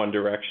go in one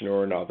direction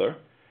or another.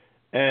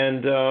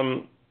 And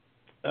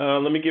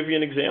let me give you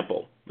an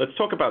example. Let's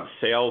talk about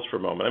sales for a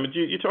moment.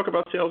 Do you talk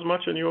about sales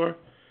much on your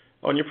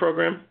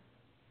program?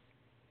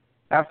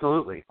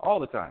 Absolutely, all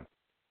the time.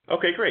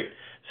 Okay, great.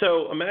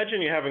 So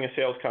imagine you're having a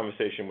sales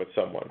conversation with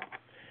someone.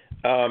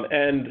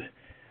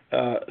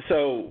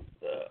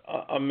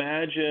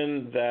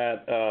 Imagine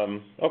that,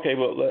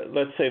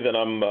 let's say that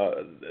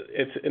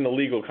it's in a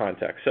legal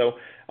context. So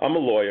I'm a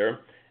lawyer,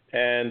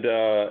 and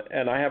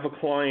I have a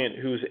client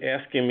who's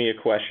asking me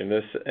a question,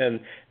 and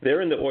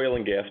they're in the oil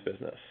and gas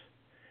business.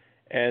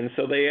 And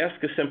so they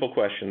ask a simple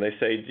question. They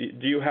say,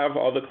 do you have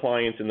other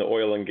clients in the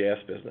oil and gas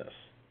business?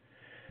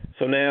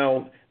 So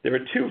now there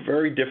are two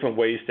very different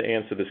ways to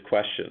answer this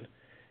question.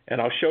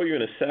 And I'll show you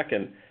in a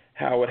second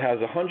how it has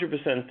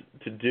 100%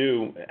 to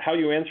do, how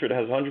you answer it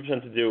has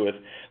 100% to do with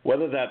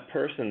whether that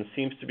person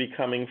seems to be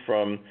coming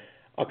from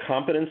a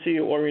competency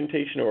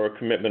orientation or a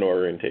commitment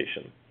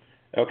orientation.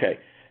 Okay,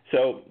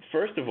 so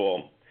first of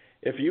all,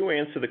 if you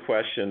answer the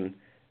question,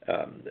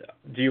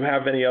 do you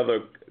have any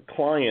other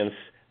clients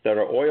that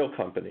are oil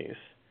companies?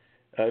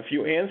 If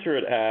you answer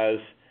it as,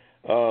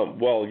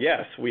 well,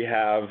 yes, we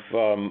have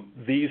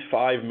these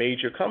 5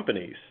 major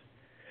companies.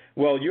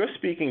 Well, you're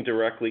speaking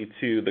directly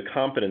to the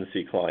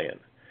competency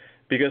client,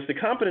 because the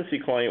competency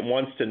client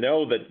wants to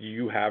know that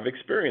you have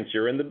experience,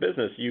 you're in the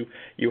business,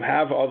 you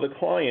have other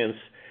clients,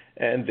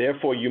 and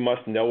therefore you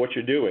must know what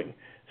you're doing.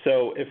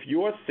 So if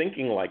you're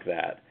thinking like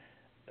that,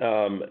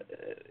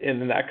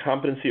 in that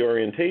competency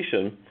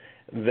orientation,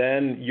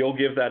 then you'll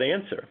give that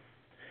answer.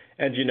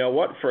 And you know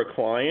what? For a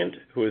client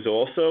who is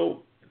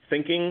also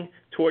thinking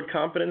toward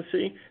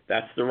competency,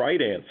 that's the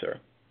right answer.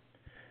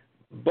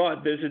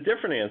 But there's a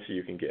different answer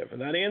you can give,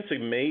 and that answer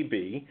may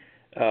be,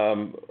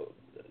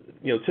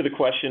 to the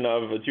question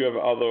of, do you have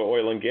other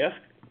oil and gas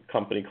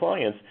company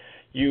clients?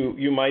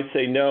 You might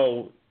say,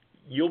 no,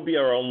 you'll be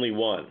our only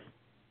one.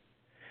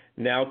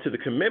 Now, to the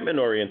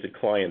commitment-oriented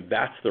client,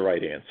 that's the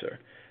right answer,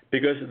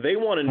 because they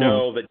want to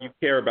know that you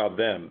care about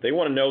them. They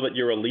want to know that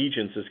your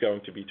allegiance is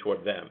going to be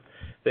toward them.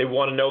 They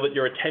want to know that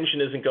your attention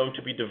isn't going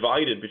to be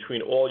divided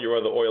between all your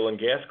other oil and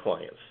gas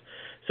clients.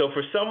 So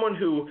for someone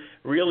who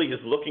really is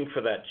looking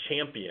for that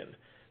champion,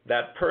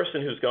 that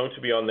person who's going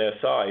to be on their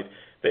side,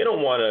 they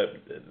don't want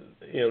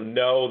to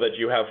know that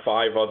you have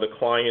 5 other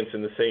clients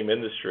in the same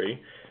industry.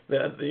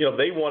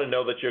 They want to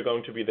know that you're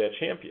going to be their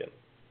champion.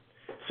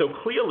 So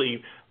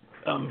clearly,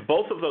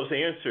 both of those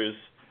answers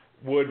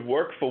would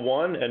work for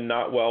one and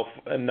not well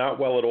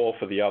at all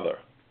for the other.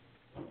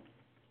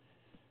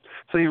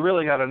 So you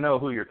really got to know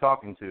who you're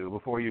talking to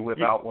before you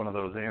whip out one of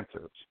those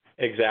answers.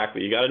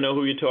 Exactly. You got to know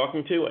who you're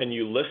talking to, and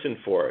you listen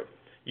for it.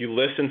 You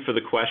listen for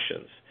the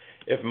questions.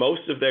 If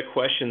most of their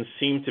questions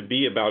seem to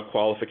be about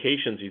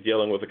qualifications, you're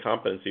dealing with a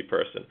competency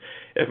person.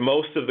 If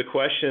most of the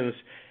questions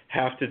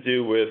have to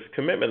do with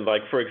commitment,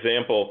 like, for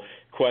example,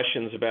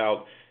 questions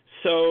about,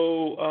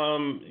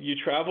 you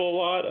travel a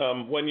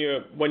lot. When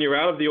you're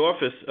out of the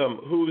office,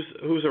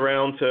 who's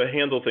around to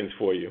handle things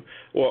for you?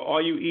 Or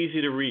are you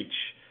easy to reach?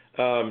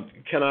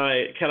 Can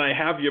I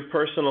have your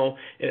personal,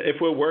 if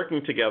we're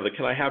working together,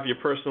 can I have your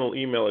personal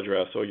email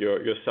address or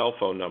your cell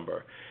phone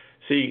number?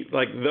 See,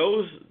 like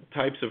those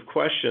types of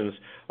questions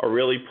are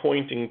really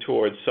pointing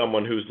towards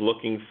someone who's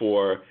looking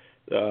for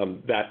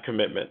that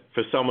commitment,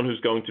 for someone who's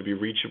going to be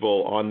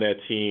reachable on their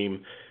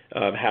team,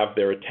 have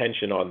their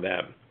attention on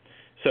them.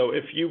 So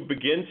if you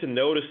begin to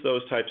notice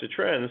those types of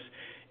trends,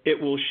 it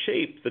will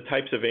shape the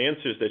types of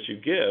answers that you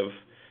give,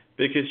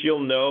 because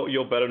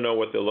you'll better know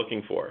what they're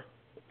looking for.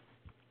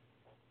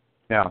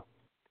 Yeah.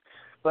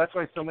 Well, that's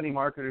why so many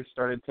marketers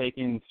started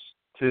taking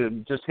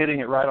to just hitting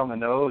it right on the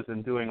nose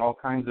and doing all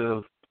kinds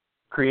of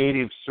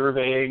creative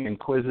surveying and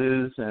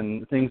quizzes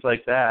and things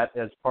like that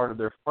as part of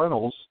their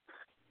funnels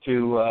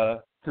to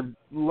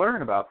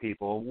learn about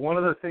people. One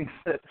of the things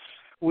that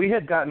we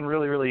had gotten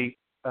really, really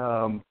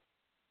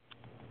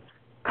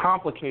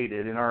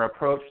complicated in our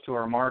approach to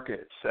our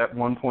markets at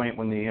one point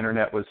when the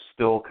internet was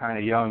still kind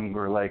of young.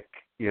 We're like,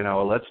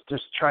 let's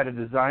just try to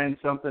design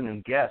something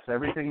and guess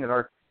everything that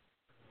our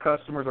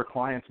customers or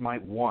clients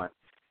might want,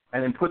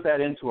 and then put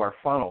that into our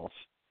funnels.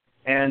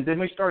 And then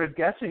we started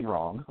guessing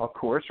wrong, of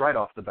course, right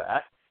off the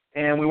bat,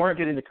 and we weren't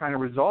getting the kind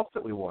of results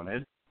that we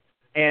wanted.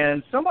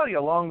 And somebody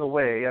along the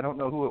way, I don't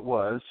know who it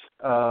was,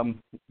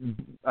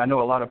 I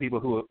know a lot of people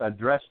who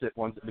addressed it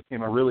once it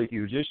became a really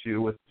huge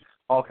issue with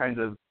all kinds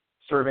of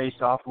survey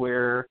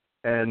software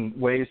and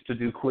ways to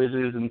do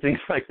quizzes and things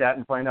like that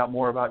and find out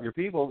more about your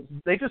people.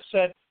 They just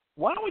said,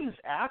 why don't we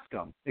just ask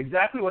them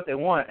exactly what they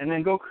want and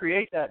then go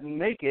create that and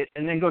make it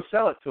and then go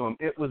sell it to them?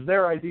 It was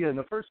their idea in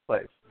the first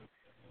place.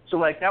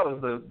 So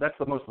that's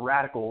the most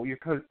radical. You're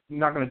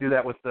not going to do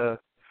that with the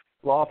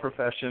law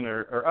profession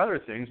or other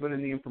things, but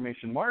in the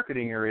information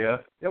marketing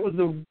area, it was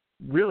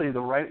really the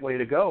right way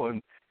to go.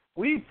 And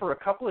we, for a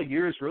couple of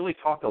years, really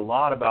talked a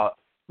lot about,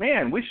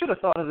 man, we should have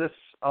thought of this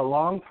a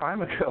long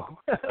time ago.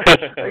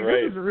 Right.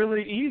 This is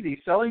really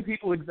easy. Selling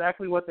people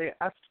exactly what they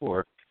asked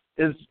for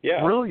is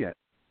brilliant.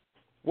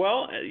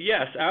 Well,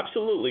 yes,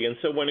 absolutely. And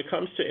so when it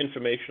comes to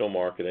informational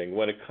marketing,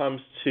 when it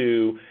comes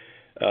to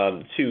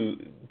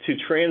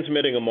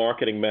transmitting a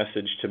marketing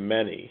message to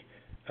many,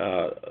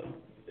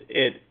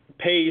 it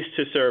pays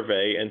to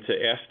survey and to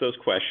ask those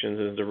questions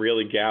and to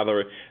really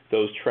gather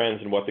those trends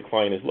and what the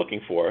client is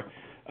looking for.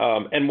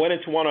 And when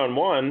it's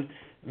one-on-one,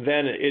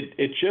 then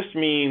it just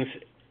means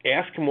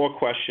ask more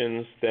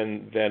questions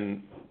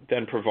than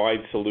provide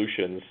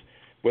solutions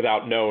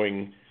without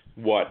knowing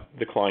what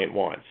the client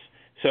wants.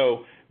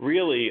 So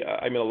really,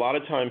 a lot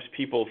of times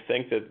people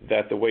think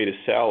that the way to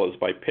sell is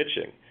by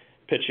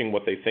pitching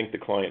what they think the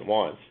client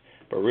wants.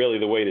 But really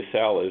the way to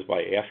sell is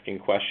by asking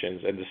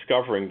questions and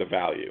discovering the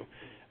value,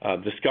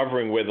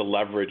 discovering where the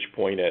leverage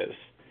point is.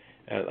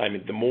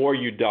 The more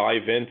you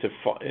dive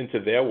into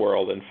their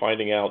world and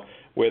finding out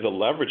where the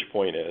leverage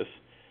point is,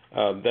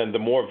 then the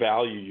more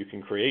value you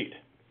can create.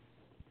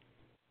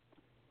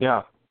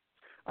 Yeah.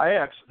 I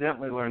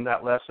accidentally learned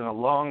that lesson a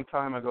long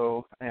time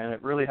ago, and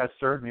it really has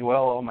served me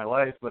well all my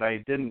life, but I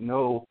didn't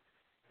know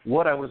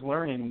what I was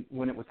learning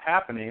when it was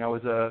happening. I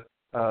was a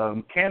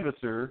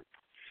canvasser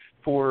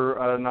for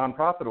a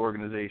nonprofit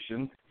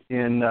organization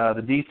in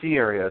the D.C.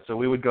 area, so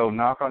we would go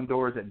knock on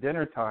doors at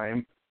dinner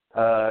time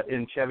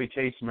in Chevy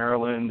Chase,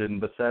 Maryland, and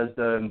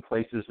Bethesda, and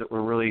places that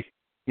were really,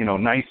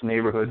 nice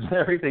neighborhoods and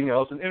everything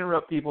else, and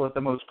interrupt people at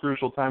the most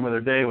crucial time of their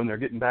day when they're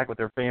getting back with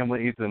their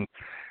families,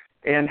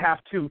 and have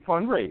to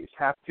fundraise,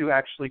 have to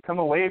actually come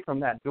away from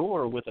that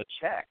door with a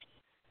check.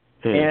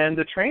 And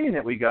the training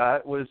that we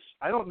got was,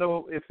 I don't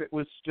know if it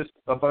was just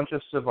a bunch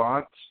of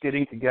savants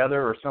getting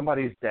together or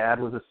somebody's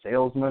dad was a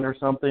salesman or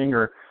something,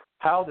 or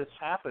how this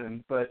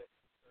happened, but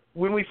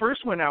when we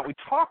first went out, we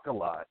talked a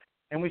lot.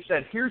 And we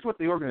said, here's what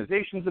the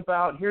organization's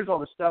about, here's all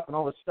this stuff and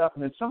all this stuff.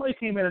 And then somebody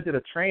came in and did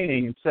a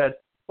training and said,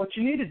 what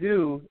you need to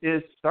do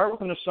is start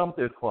with an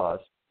assumptive clause.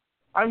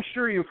 I'm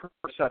sure you've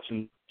heard such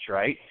and such,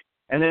 right?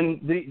 And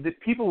then the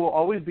people will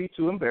always be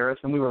too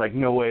embarrassed. And we were like,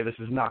 no way, this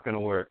is not going to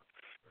work.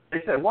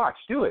 They said, watch,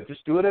 do it.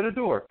 Just do it at a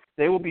door.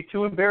 They will be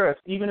too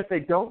embarrassed. Even if they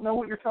don't know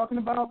what you're talking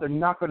about, they're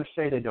not going to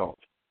say they don't.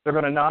 They're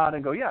going to nod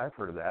and go, yeah, I've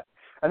heard of that.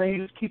 And then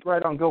you just keep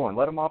right on going.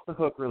 Let them off the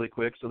hook really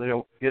quick so they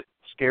don't get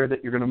scared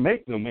that you're going to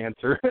make them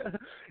answer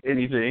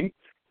anything.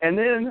 And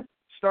then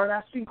start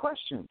asking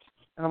questions.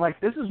 And I'm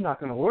like, this is not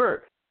going to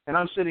work. And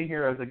I'm sitting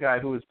here as a guy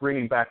who is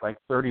bringing back like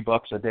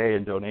 $30 a day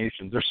in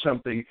donations or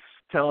something,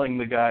 telling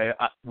the guy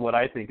what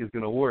I think is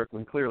going to work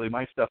when clearly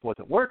my stuff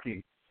wasn't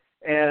working.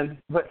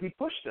 But he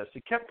pushed us.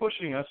 He kept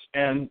pushing us,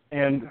 and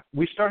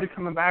we started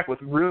coming back with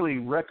really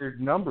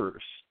record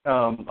numbers.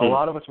 A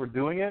lot of us were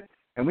doing it,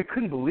 and we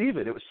couldn't believe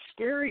it. It was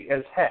scary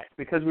as heck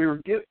because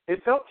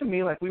it felt to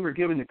me like we were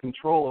giving the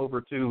control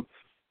over to,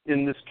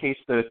 in this case,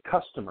 the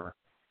customer.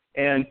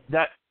 And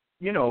that,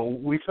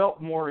 we felt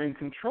more in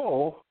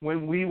control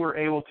when we were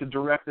able to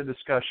direct the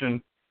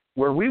discussion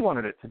where we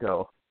wanted it to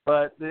go.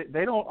 But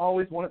they don't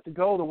always want it to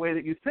go the way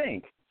that you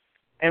think.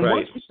 And right.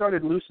 Once we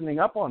started loosening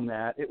up on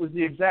that, it was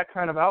the exact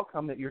kind of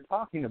outcome that you're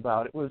talking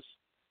about. It was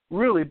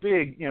really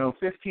big,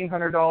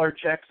 $1,500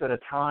 checks at a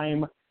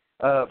time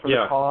for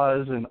the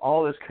cause and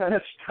all this kind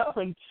of stuff.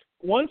 And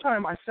one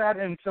time I sat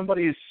in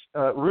somebody's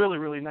really,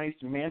 really nice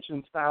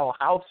mansion-style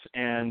house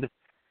and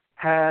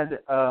had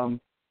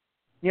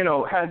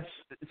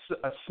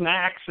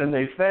snacks, and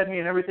they fed me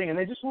and everything, and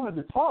they just wanted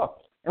to talk.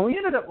 And we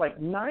ended up like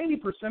 90%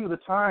 of the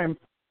time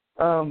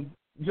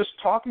just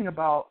talking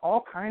about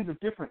all kinds of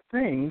different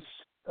things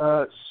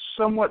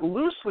somewhat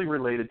loosely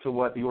related to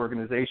what the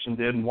organization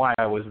did and why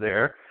I was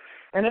there.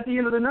 And at the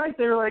end of the night,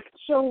 they were like,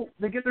 so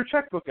they get their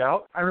checkbook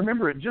out. I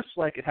remember it just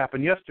like it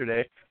happened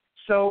yesterday.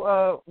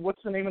 So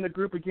what's the name of the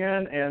group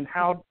again, and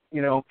how,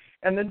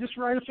 and then just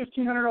write a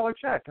 $1,500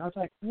 check. I was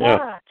like, what?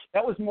 Yeah.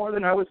 That was more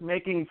than I was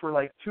making for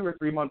like 2 or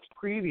 3 months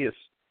previous,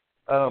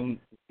 and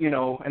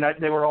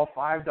they were all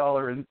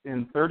 $5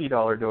 and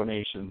 $30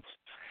 donations.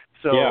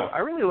 So Yeah. I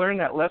really learned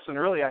that lesson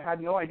early. I had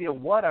no idea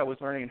what I was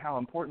learning and how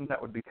important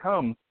that would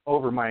become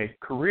over my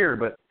career,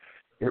 but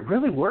it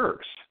really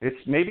works.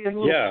 It's maybe a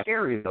little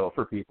scary, though,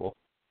 for people.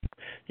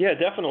 Yeah,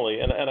 definitely,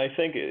 and I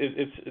think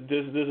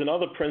there's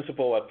another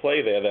principle at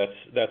play there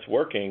that's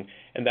working,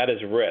 and that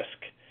is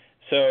risk.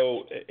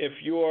 So if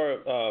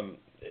you're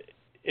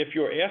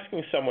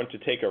asking someone to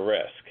take a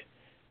risk,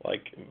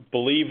 like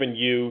believe in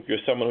you're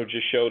someone who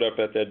just showed up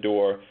at their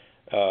door,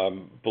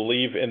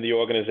 believe in the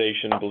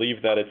organization,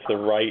 believe that it's the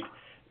right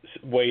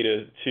way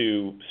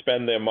to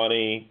spend their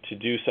money, to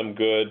do some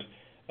good,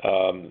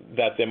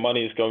 that their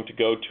money is going to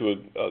go to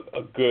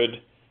a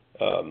good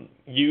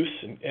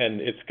use,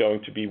 and it's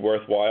going to be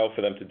worthwhile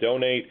for them to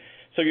donate.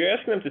 So you're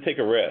asking them to take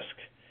a risk.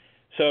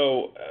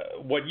 So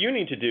what you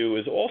need to do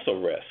is also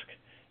risk.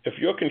 If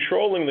you're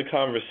controlling the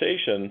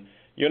conversation,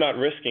 you're not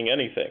risking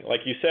anything.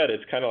 Like you said,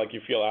 it's kind of like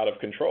you feel out of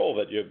control,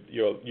 that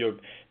you're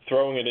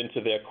throwing it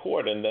into their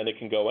court, and then it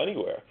can go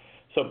anywhere.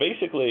 So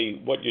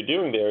basically what you're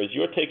doing there is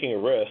you're taking a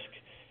risk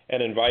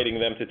and inviting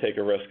them to take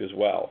a risk as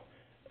well.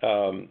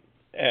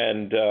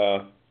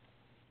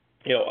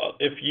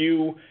 If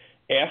you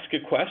ask a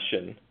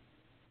question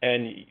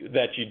and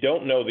that you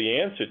don't know the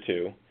answer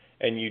to,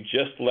 and you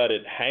just let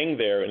it hang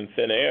there in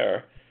thin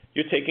air,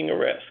 you're taking a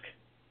risk.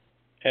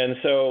 And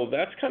so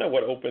that's kind of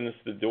what opens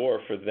the door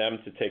for them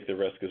to take the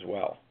risk as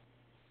well.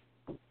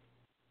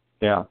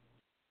 Yeah.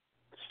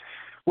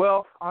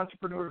 Well,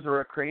 entrepreneurs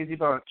are a crazy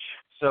bunch,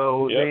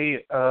 so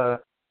they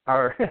are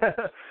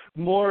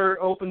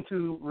more open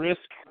to risk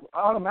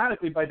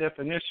automatically by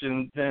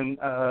definition than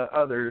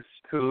others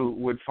who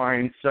would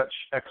find such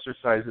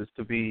exercises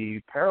to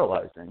be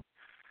paralyzing.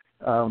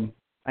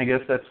 I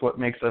guess that's what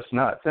makes us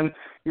nuts. And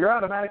you're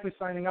automatically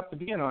signing up to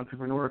be an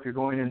entrepreneur if you're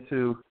going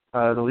into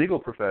the legal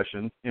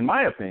profession, in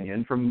my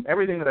opinion, from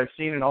everything that I've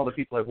seen and all the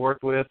people I've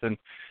worked with. And,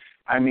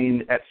 I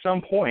mean, at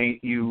some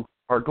point you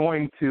are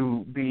going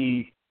to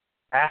be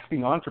asking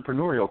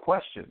entrepreneurial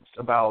questions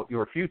about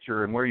your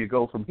future and where you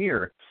go from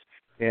here.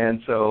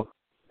 And so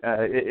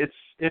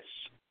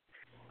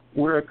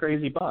we're a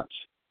crazy bunch.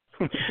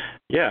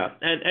 Yeah,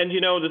 and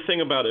the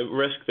thing about a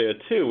risk there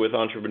too with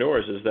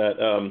entrepreneurs is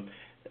that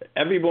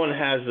everyone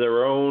has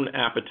their own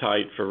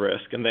appetite for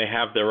risk, and they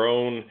have their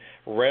own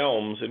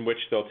realms in which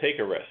they'll take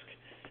a risk.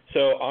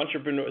 So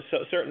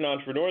certain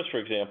entrepreneurs, for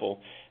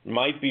example,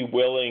 might be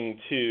willing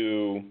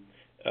to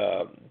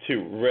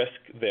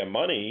risk their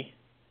money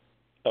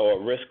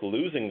or risk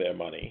losing their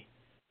money,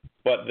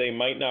 but they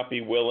might not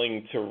be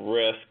willing to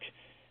risk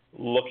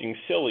looking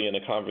silly in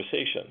a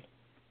conversation,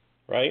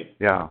 right?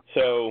 Yeah.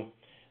 So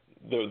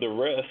the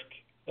risk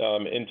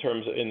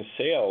in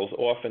sales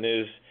often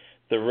is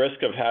the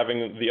risk of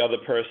having the other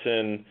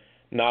person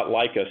not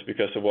like us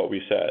because of what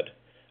we said,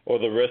 or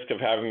the risk of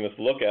having this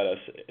look at us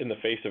in the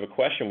face of a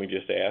question we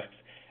just asked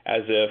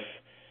as if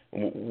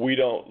we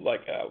don't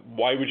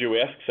why would you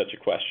ask such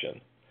a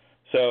question?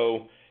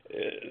 So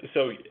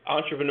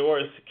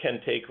entrepreneurs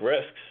can take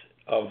risks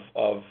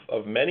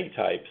of many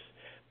types,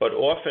 but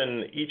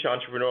often each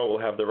entrepreneur will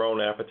have their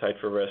own appetite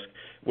for risk,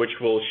 which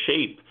will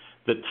shape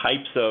the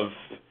types of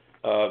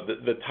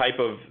the type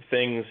of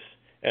things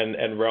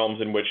and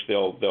realms in which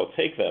they'll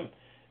take them.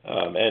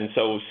 And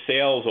so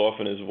sales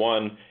often is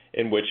one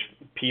in which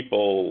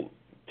people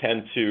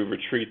tend to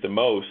retreat the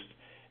most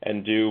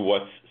and do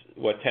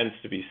what tends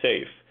to be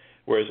safe,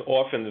 whereas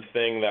often the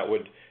thing that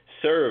would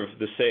serve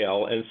the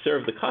sale and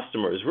serve the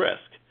customer is risk.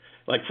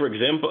 Like, for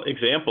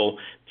example,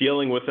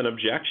 dealing with an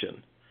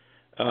objection.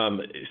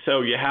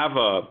 So you have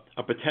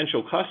a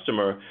potential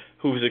customer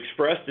who's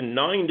expressed in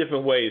 9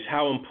 different ways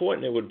how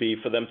important it would be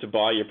for them to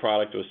buy your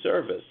product or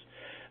service,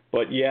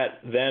 but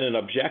yet then an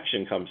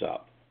objection comes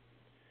up.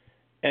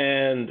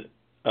 And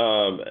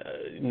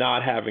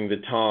not having the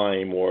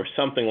time or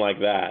something like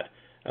that,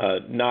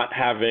 not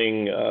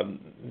having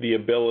the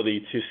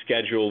ability to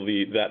schedule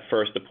that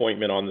first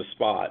appointment on the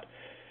spot.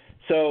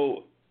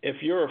 So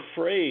if you're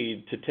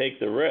afraid to take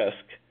the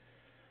risk,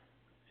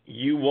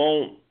 you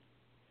won't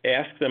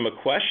ask them a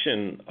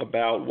question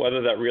about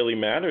whether that really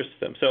matters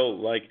to them. So,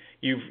 like,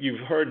 you've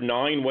heard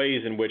 9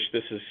 ways in which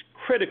this is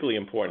critically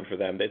important for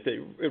them, that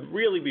it would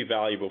really be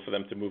valuable for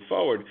them to move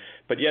forward,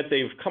 but yet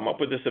they've come up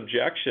with this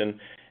objection,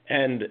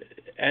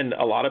 and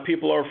a lot of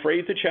people are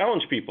afraid to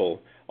challenge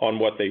people on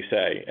what they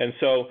say. And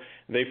so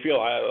they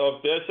feel,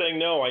 if they're saying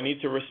no, I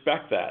need to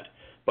respect that.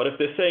 But if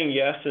they're saying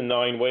yes in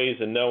 9 ways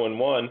and no in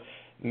 1,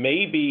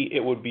 maybe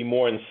it would be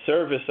more in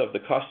service of the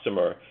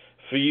customer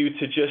for you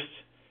to just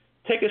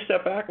take a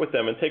step back with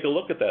them and take a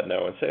look at that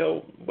no and say,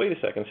 oh, wait a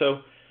second. So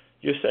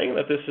you're saying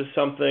that this is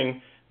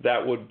something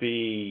that would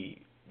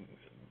be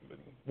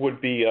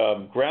would be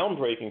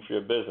groundbreaking for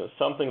your business,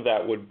 something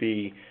that would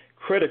be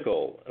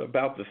critical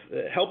about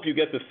help you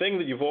get the thing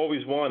that you've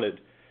always wanted,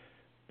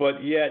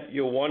 but yet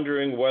you're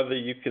wondering whether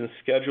you can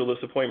schedule this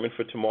appointment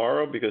for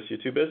tomorrow because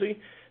you're too busy.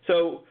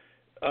 So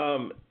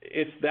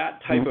it's that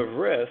type of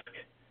risk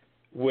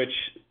which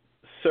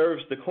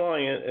serves the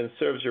client and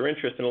serves your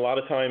interest. And a lot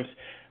of times,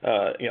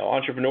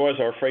 entrepreneurs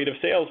are afraid of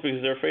sales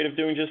because they're afraid of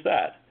doing just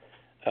that.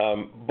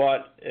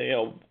 But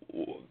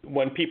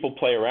when people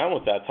play around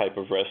with that type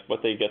of risk,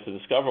 what they get to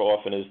discover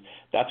often is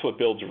that's what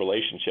builds a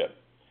relationship,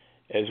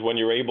 is when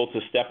you're able to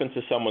step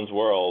into someone's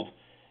world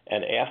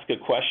and ask a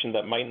question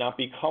that might not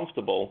be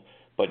comfortable,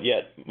 but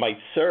yet might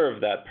serve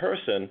that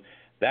person.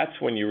 That's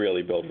when you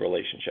really build a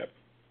relationship.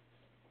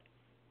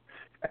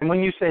 And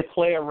when you say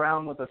play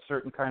around with a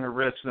certain kind of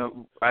risk,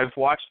 I've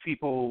watched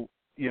people,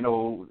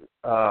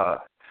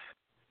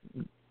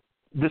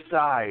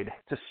 decide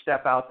to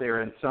step out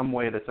there in some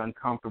way that's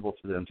uncomfortable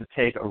to them, to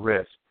take a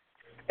risk.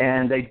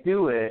 And they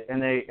do it,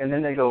 and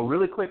then they go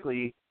really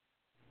quickly,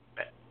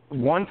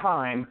 one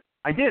time,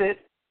 I did it,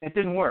 it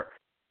didn't work.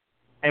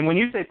 And when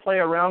you say play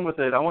around with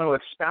it, I want to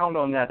expound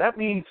on that. That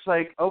means,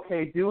 like,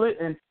 okay, do it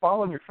and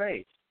fall on your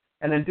face.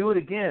 And then do it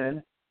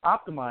again,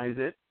 optimize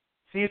it,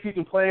 see if you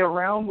can play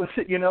around with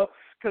it,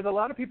 because a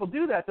lot of people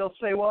do that. They'll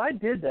say, well, I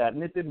did that,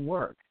 and it didn't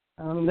work.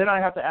 Then I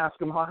have to ask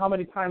them, how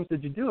many times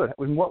did you do it?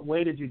 In what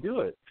way did you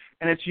do it?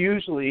 And it's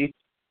usually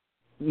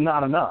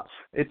not enough.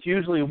 It's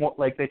usually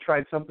like they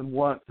tried something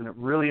once, and it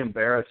really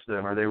embarrassed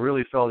them, or they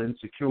really felt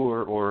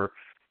insecure or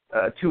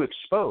too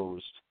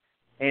exposed.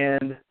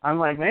 And I'm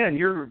like, man,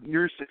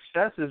 your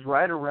success is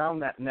right around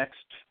that next,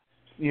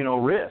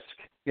 risk,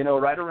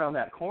 right around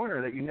that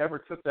corner that you never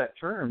took that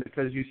turn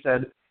because you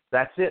said,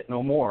 that's it,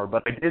 no more.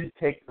 But I did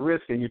take the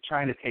risk, and you're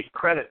trying to take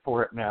credit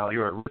for it now.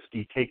 You're a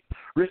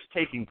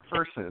risk-taking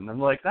person. I'm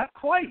like, not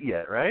quite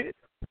yet, right?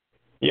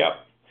 Yep.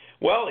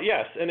 Well,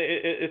 yes, and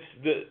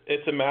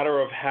it's a matter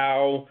of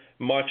how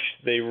much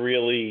they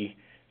really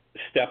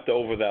stepped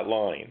over that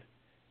line.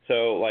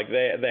 So, like,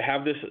 they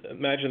have this.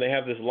 Imagine they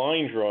have this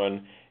line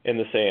drawn in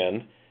the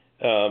sand,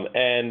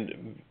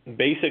 and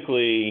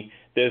basically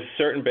there's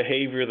certain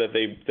behavior that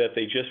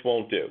they just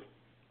won't do.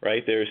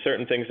 Right? There are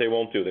certain things they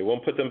won't do. They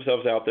won't put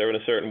themselves out there in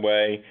a certain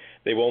way.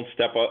 They won't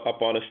step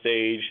up on a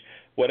stage,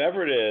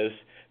 whatever it is,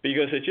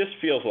 because it just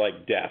feels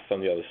like death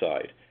on the other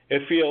side.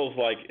 It feels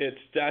like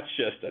that's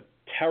just a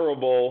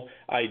terrible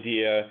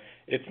idea.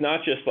 It's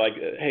not just like,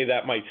 hey,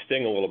 that might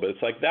sting a little bit.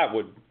 It's like that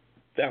would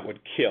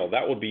kill.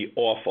 That would be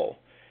awful.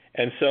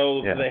 And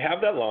so They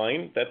have that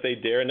line that they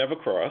dare never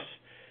cross.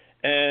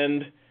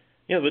 And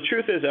the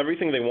truth is,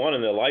 everything they want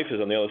in their life is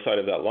on the other side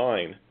of that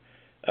line.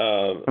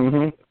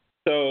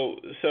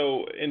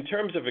 So in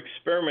terms of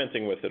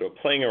experimenting with it or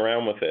playing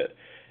around with it,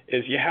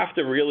 is you have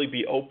to really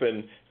be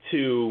open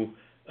to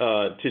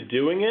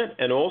doing it,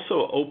 and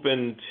also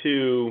open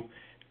to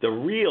the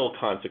real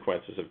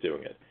consequences of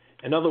doing it.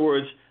 In other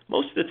words,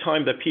 most of the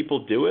time that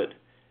people do it,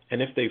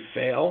 and if they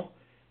fail,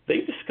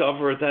 they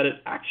discover that it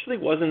actually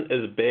wasn't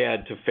as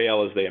bad to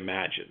fail as they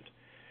imagined.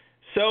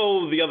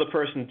 So the other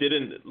person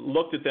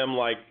looked at them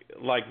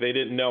like they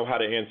didn't know how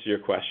to answer your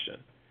question.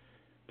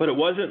 But it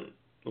wasn't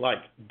like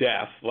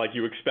death, like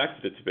you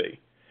expected it to be.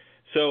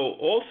 So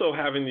also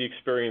having the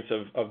experience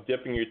of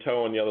dipping your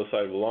toe on the other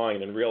side of the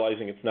line and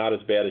realizing it's not as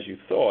bad as you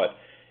thought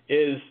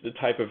is the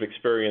type of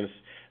experience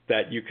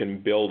that you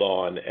can build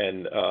on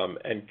and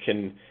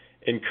can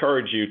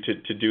encourage you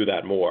to do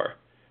that more.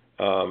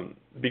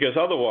 Because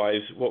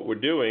otherwise what we're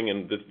doing,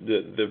 and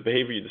the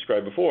behavior you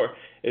described before,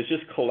 is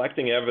just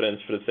collecting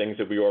evidence for the things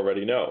that we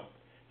already know.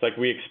 It's like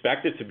we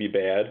expect it to be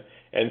bad,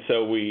 and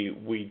so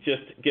we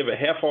just give a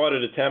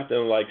half-hearted attempt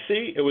and like,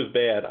 see, it was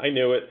bad. I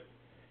knew it.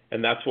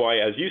 And that's why,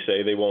 as you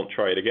say, they won't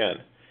try it again.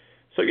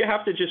 So you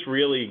have to just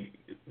really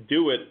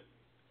do it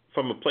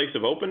from a place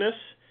of openness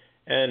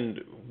and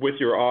with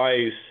your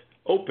eyes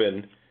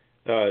open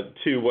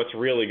to what's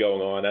really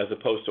going on, as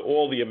opposed to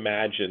all the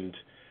imagined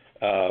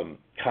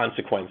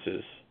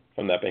consequences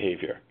from that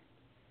behavior.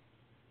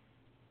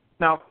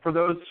 Now, for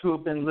those who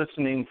have been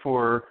listening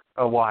for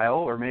a while,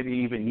 or maybe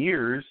even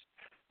years,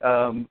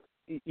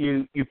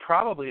 you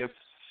probably have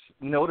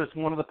noticed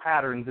one of the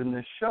patterns in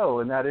this show,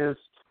 and that is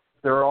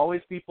there are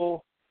always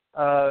people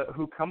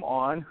who come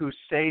on who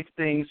say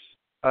things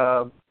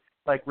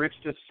like Rich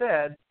just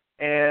said,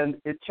 and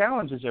it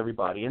challenges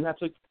everybody, and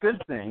that's a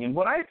good thing. And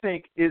what I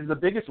think is the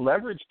biggest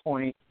leverage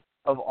point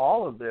of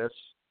all of this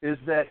is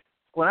that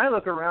when I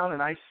look around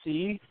and I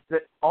see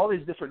that all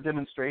these different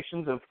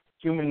demonstrations of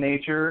human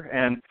nature,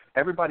 and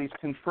everybody's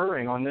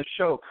conferring on this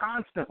show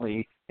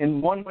constantly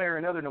in one way or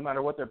another, no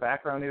matter what their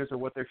background is or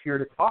what they're here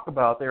to talk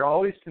about, they're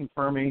always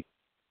confirming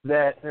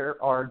that there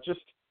are just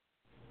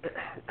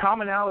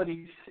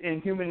commonalities in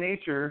human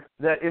nature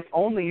that if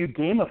only you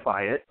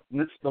gamify it,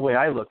 and that's the way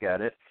I look at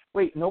it,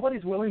 wait,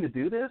 nobody's willing to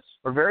do this,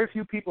 or very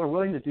few people are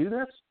willing to do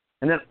this,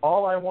 and then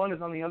all I want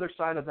is on the other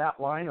side of that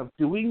line of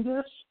doing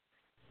this,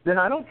 then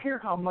I don't care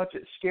how much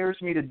it scares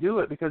me to do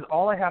it, because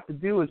all I have to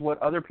do is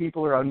what other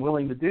people are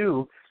unwilling to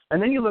do.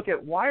 And then you look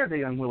at why are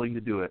they unwilling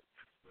to do it.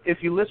 if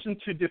you listen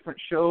to different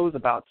shows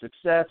about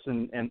success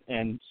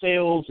and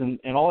sales and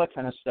all that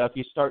kind of stuff,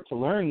 you start to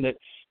learn that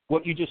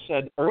what you just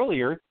said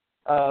earlier,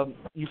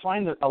 you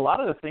find that a lot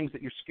of the things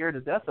that you're scared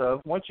to death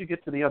of, once you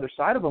get to the other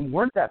side of them,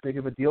 weren't that big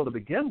of a deal to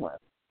begin with.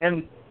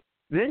 And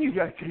then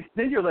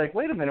you're like,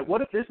 wait a minute,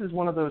 what if this is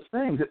one of those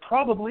things? It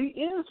probably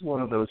is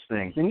one of those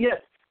things. And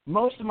yet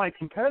most of my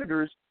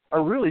competitors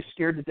are really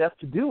scared to death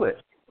to do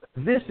it.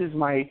 This is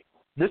my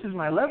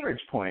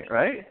leverage point,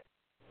 right?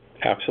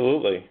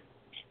 Absolutely.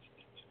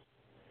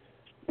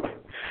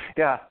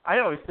 Yeah, I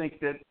always think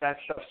that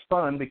stuff's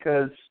fun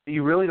because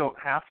you really don't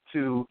have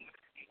to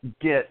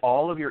get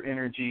all of your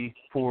energy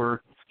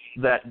for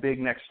that big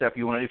next step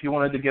you want. If you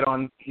wanted to get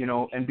on,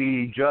 and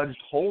be judged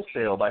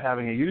wholesale by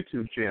having a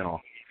YouTube channel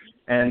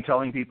and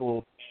telling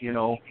people,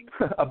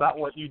 about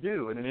what you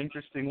do in an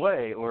interesting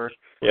way, or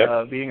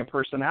being a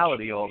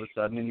personality all of a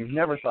sudden, and you've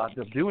never thought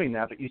of doing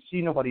that, but you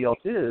see nobody else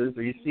is,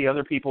 or you see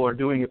other people are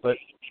doing it, but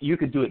you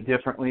could do it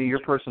differently, your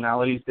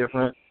personality is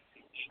different,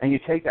 and you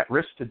take that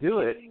risk to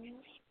do it,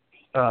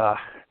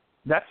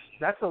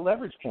 that's a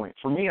leverage point.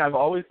 For me, I've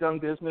always done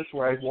business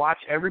where I watch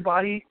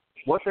everybody,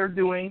 what they're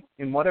doing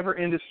in whatever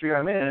industry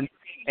I'm in,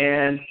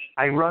 and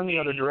I run the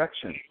other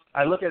direction.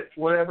 I look at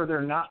whatever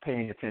they're not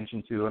paying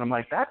attention to, and I'm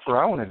like, that's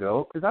where I want to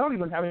go, because I don't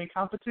even have any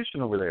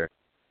competition over there.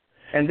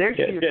 And they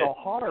see it's all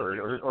hard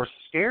or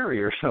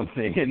scary or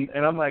something,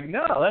 and I'm like,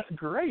 no, that's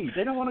great.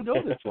 They don't want to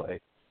go this way.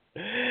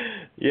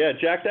 Yeah,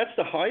 Jack, that's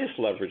the highest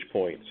leverage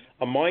point.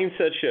 A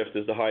mindset shift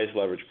is the highest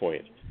leverage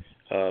point.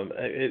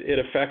 It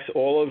affects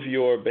all of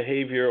your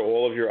behavior,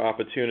 all of your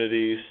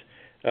opportunities.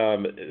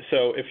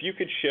 So if you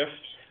could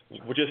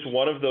shift just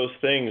one of those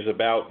things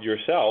about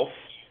yourself,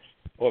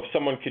 or if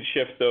someone could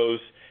shift those,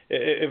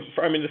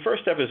 the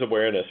first step is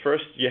awareness.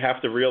 First, you have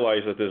to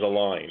realize that there's a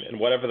line, and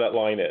whatever that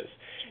line is.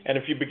 And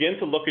if you begin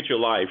to look at your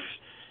life,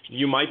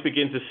 you might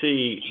begin to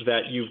see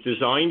that you've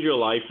designed your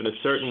life in a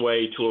certain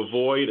way to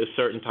avoid a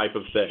certain type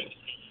of thing.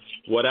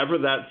 Whatever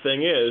that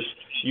thing is,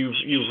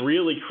 you've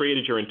really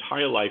created your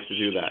entire life to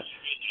do that.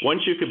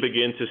 Once you could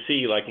begin to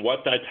see what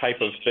that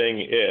type of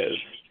thing is,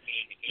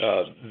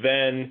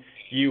 then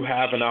you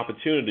have an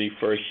opportunity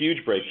for a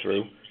huge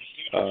breakthrough,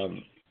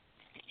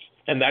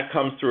 and that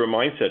comes through a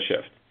mindset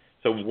shift.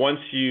 So once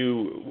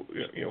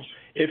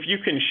if you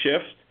can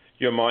shift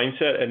your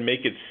mindset and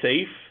make it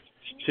safe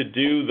to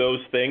do those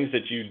things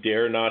that you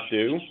dare not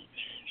do,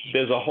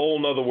 there's a whole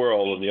nother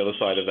world on the other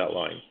side of that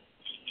line.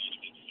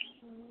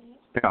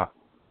 Yeah.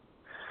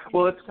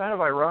 Well, it's kind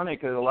of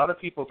ironic that a lot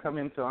of people come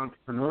into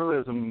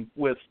entrepreneurialism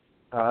with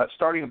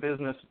starting a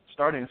business,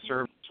 starting a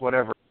service,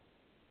 whatever,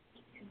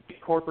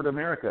 corporate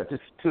America,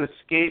 just to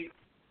escape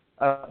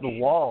the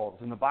walls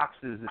and the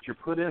boxes that you're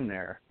put in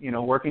there,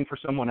 working for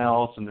someone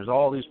else, and there's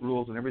all these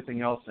rules and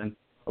everything else. And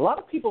a lot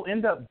of people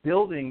end up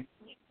building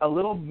a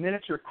little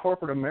miniature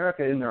corporate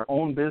America in their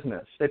own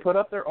business. They put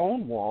up their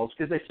own walls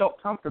because they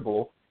felt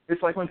comfortable.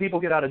 It's like when people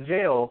get out of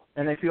jail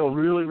and they feel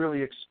really,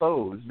 really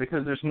exposed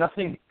because there's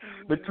nothing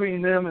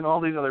between them and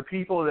all these other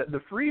people. That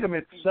the freedom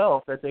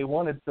itself that they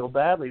wanted so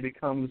badly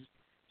becomes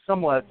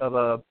somewhat of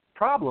a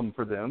problem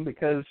for them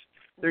because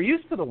they're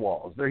used to the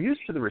walls. They're used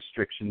to the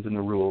restrictions and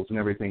the rules and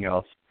everything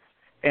else.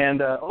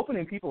 And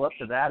opening people up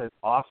to that is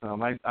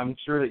awesome. I'm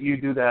sure that you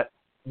do that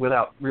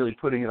without really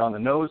putting it on the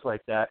nose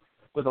like that.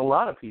 With a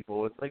lot of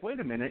people, it's like, wait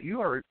a minute,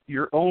 you are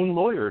your own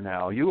lawyer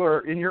now. You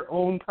are in your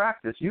own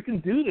practice. You can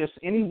do this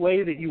any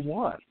way that you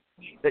want,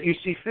 that you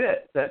see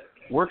fit, that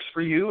works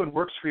for you and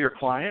works for your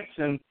clients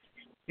and,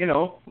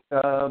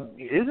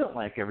 isn't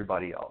like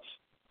everybody else.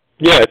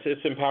 Yeah,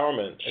 it's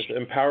empowerment. It's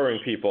empowering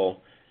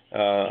people.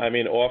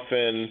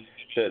 Often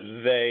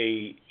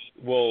they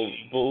will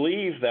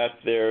believe that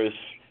there's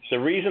the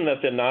reason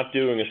that they're not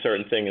doing a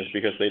certain thing is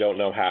because they don't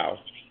know how.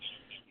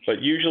 But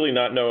usually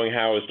not knowing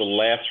how is the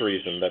last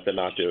reason that they're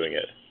not doing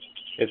it.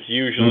 It's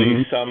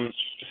usually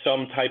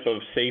some type of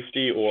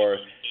safety or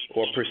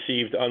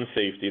perceived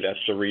unsafety. That's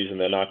the reason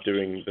they're not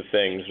doing the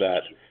things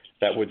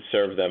that would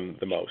serve them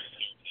the most.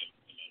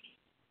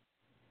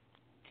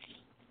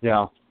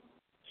 Yeah.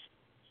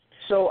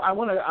 So I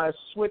want to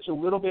switch a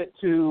little bit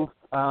to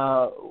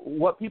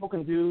what people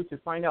can do to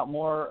find out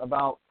more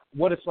about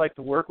what it's like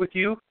to work with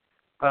you.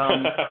 We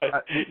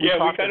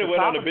kind of went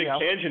on a big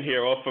tangent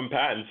here off from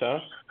patents, huh?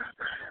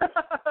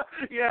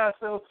 Yeah,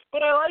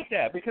 but I like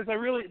that because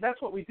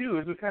that's what we do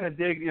is we kind of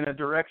dig in a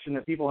direction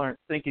that people aren't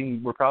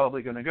thinking we're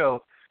probably going to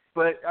go.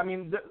 But,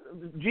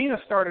 Gina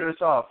started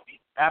us off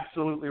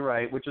absolutely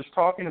right, which is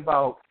talking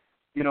about,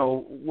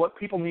 what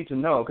people need to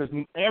know because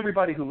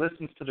everybody who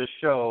listens to this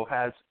show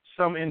has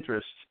some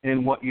interest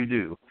in what you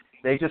do.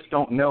 They just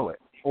don't know it.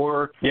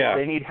 Or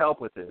they need help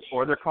with it,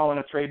 or they're calling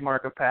a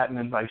trademark a patent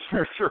and vice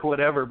versa or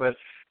whatever,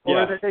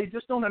 or that they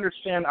just don't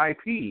understand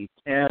IP.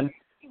 And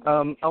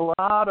a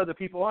lot of the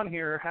people on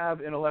here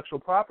have intellectual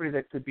property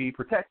that could be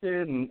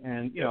protected,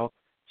 and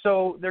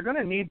so they're going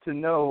to need to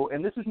know,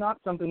 and this is not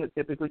something that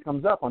typically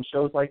comes up on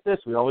shows like this.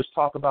 We always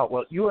talk about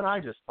what you and I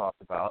just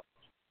talked about,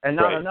 and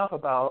not enough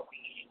about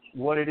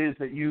what it is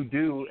that you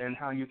do and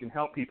how you can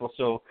help people.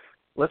 So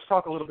let's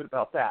talk a little bit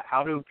about that.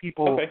 How do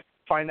people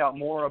find out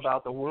more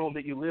about the world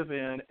that you live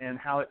in and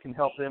how it can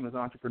help them as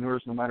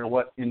entrepreneurs no matter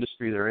what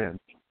industry they're in.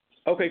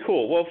 Okay,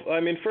 cool. Well, I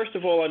mean, first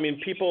of all, I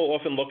mean, people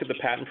often look at the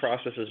patent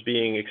process as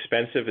being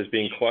expensive, as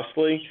being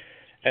costly.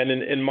 And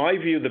in my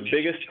view, the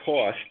biggest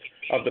cost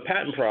of the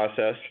patent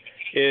process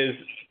is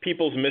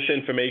people's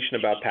misinformation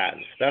about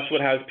patents. That's what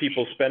has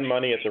people spend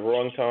money at the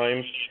wrong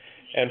times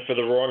and for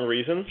the wrong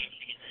reasons.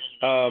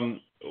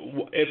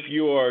 If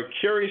you're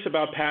curious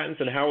about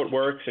patents and how it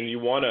works and you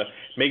want to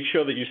make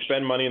sure that you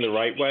spend money in the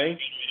right way,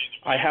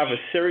 I have a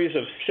series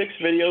of 6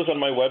 videos on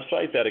my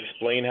website that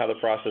explain how the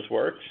process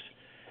works.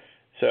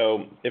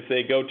 So if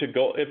you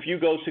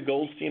go to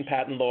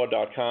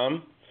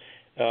goldsteinpatentlaw.com,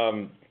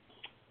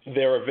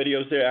 there are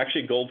videos there.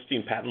 Actually,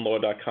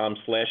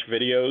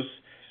 goldsteinpatentlaw.com/videos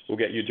will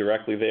get you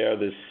directly there.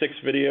 There's 6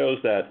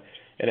 videos that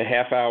in a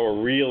half hour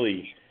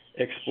really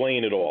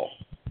explain it all.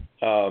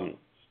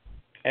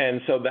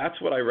 And so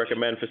that's what I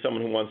recommend for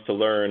someone who wants to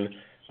learn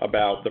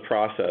about the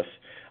process.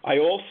 I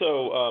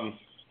also,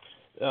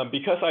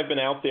 because I've been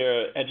out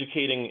there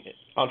educating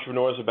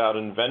entrepreneurs about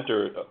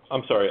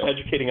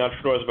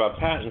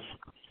patents,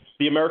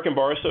 the American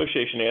Bar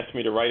Association asked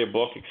me to write a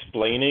book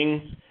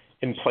explaining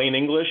in plain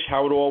English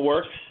how it all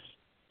works.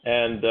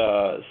 And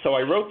so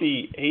I wrote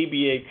the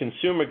ABA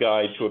Consumer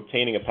Guide to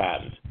Obtaining a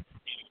Patent.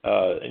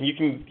 And you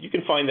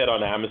can find that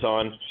on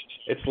Amazon.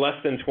 It's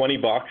less than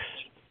 $20,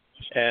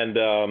 and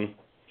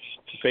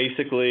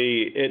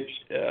basically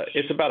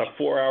it's about a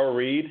 4-hour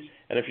read.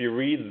 And if you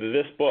read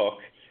this book,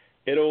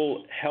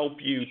 it'll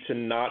help you to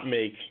not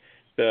make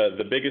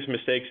the biggest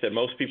mistakes that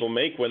most people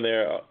make when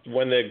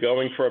they're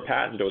going for a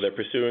patent or they're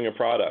pursuing a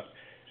product.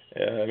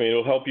 I mean,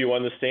 it'll help you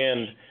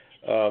understand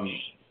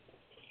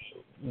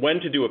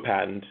when to do a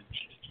patent,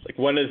 like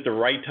when is the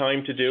right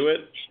time to do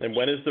it, and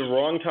when is the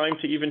wrong time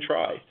to even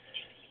try.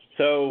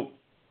 So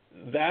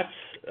that's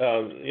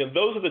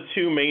those are the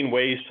 2 main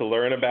ways to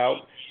learn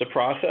about the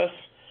process.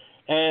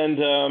 And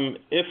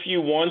if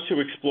you want to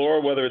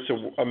explore whether it's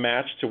a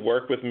match to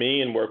work with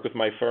me and work with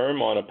my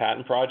firm on a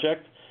patent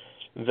project,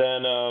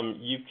 then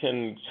you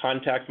can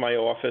contact my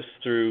office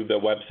through the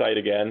website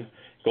again,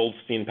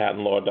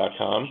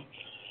 goldsteinpatentlaw.com.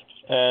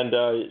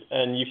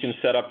 And you can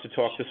set up to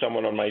talk to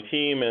someone on my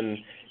team, and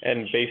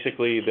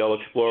basically they'll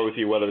explore with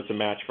you whether it's a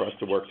match for us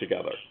to work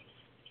together.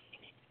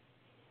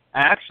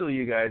 Actually,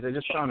 you guys, I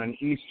just found an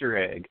Easter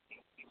egg.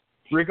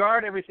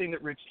 Regard everything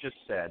that Rich just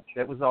said.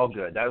 That was all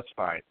good. That was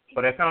fine.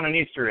 But I found an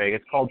Easter egg.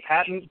 It's called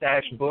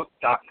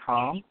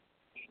patent-book.com,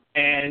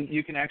 and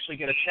you can actually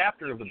get a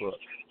chapter of the book.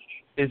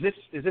 Is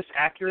this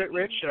accurate,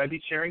 Rich? Should I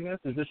be sharing this?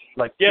 Is this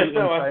like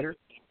insider?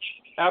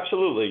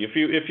 Absolutely.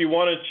 If you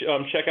want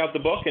to check out the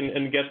book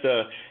and get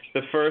the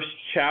first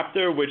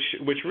chapter, which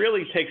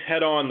really takes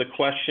head on the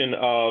question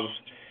of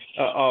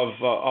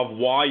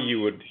why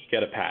you would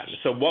get a patent.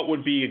 So what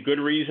would be a good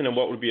reason and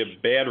what would be a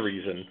bad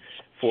reason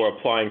for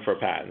applying for a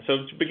patent?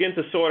 So to begin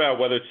to sort out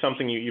whether it's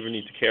something you even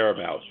need to care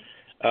about,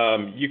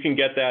 you can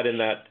get that in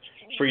that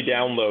free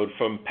download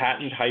from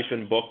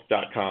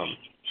patent-book.com.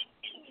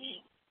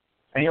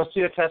 And you'll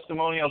see a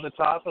testimonial at the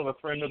top of a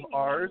friend of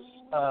ours,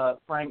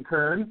 Frank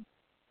Kern.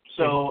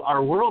 So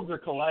our worlds are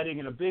colliding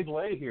in a big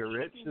way here,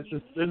 Rich. This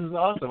is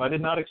awesome. I did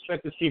not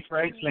expect to see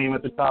Frank's name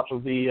at the top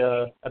of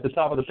the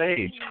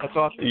page. That's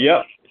awesome.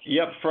 Yep.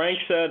 Frank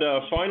said,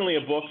 finally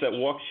a book that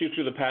walks you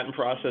through the patent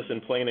process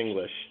in plain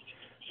English.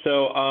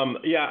 So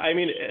I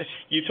mean,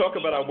 you talk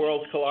about our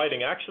worlds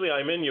colliding. Actually,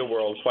 I'm in your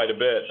world quite a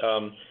bit.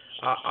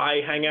 I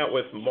hang out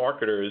with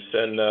marketers,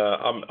 and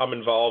I'm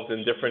involved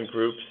in different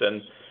groups,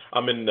 and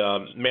I'm in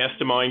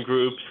mastermind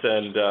groups,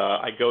 and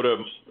I go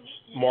to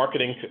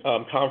marketing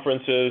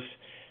conferences.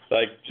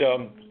 Like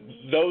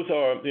those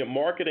are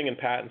marketing and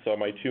patents are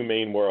my 2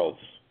 main worlds.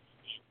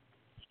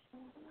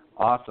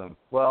 Awesome.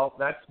 Well,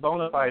 that's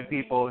bona fide,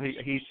 people.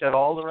 He said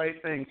all the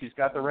right things. He's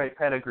got the right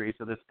pedigree,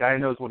 so this guy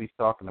knows what he's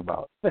talking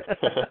about.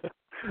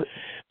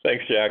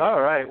 Thanks, Jack.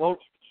 All right. Well,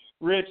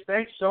 Rich,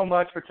 thanks so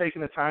much for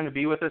taking the time to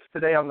be with us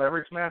today on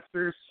Leverage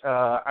Masters.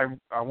 I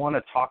want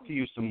to talk to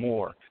you some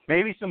more.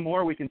 Maybe some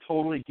more. We can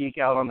totally geek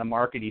out on the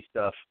markety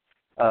stuff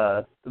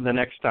the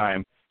next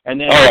time. And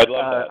then I'd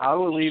love that. I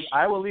will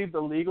leave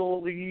the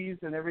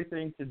legalese and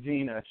everything to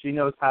Gina. She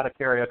knows how to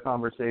carry a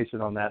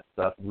conversation on that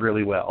stuff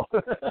really well.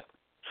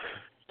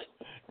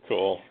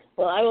 Cool.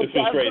 Well, I will this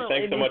is great.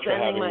 Thanks so much for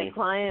having me.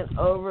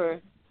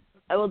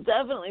 I will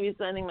definitely be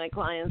sending my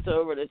clients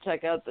over to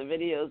check out the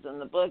videos in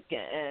the book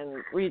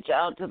and reach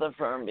out to the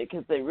firm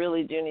because they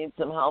really do need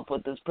some help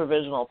with this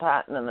provisional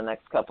patent in the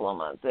next couple of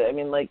months. I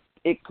mean, like,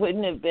 it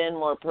couldn't have been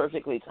more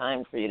perfectly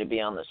timed for you to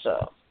be on the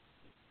show.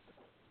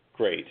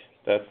 Great.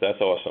 That's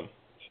awesome.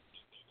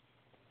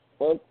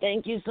 Well,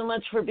 thank you so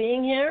much for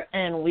being here,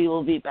 and we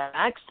will be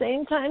back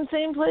same time,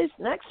 same place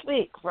next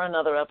week for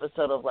another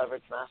episode of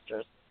Leverage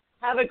Masters.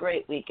 Have a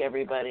great week,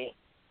 everybody.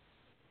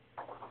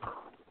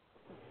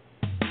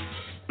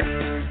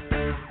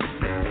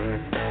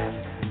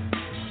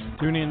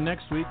 Tune in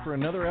next week for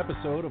another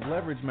episode of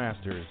Leverage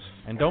Masters.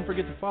 And don't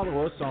forget to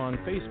follow us on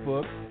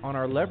Facebook on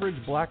our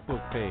Leverage Black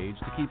Book page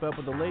to keep up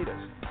with the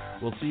latest.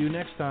 We'll see you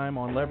next time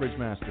on Leverage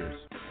Masters.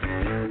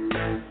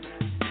 Bye.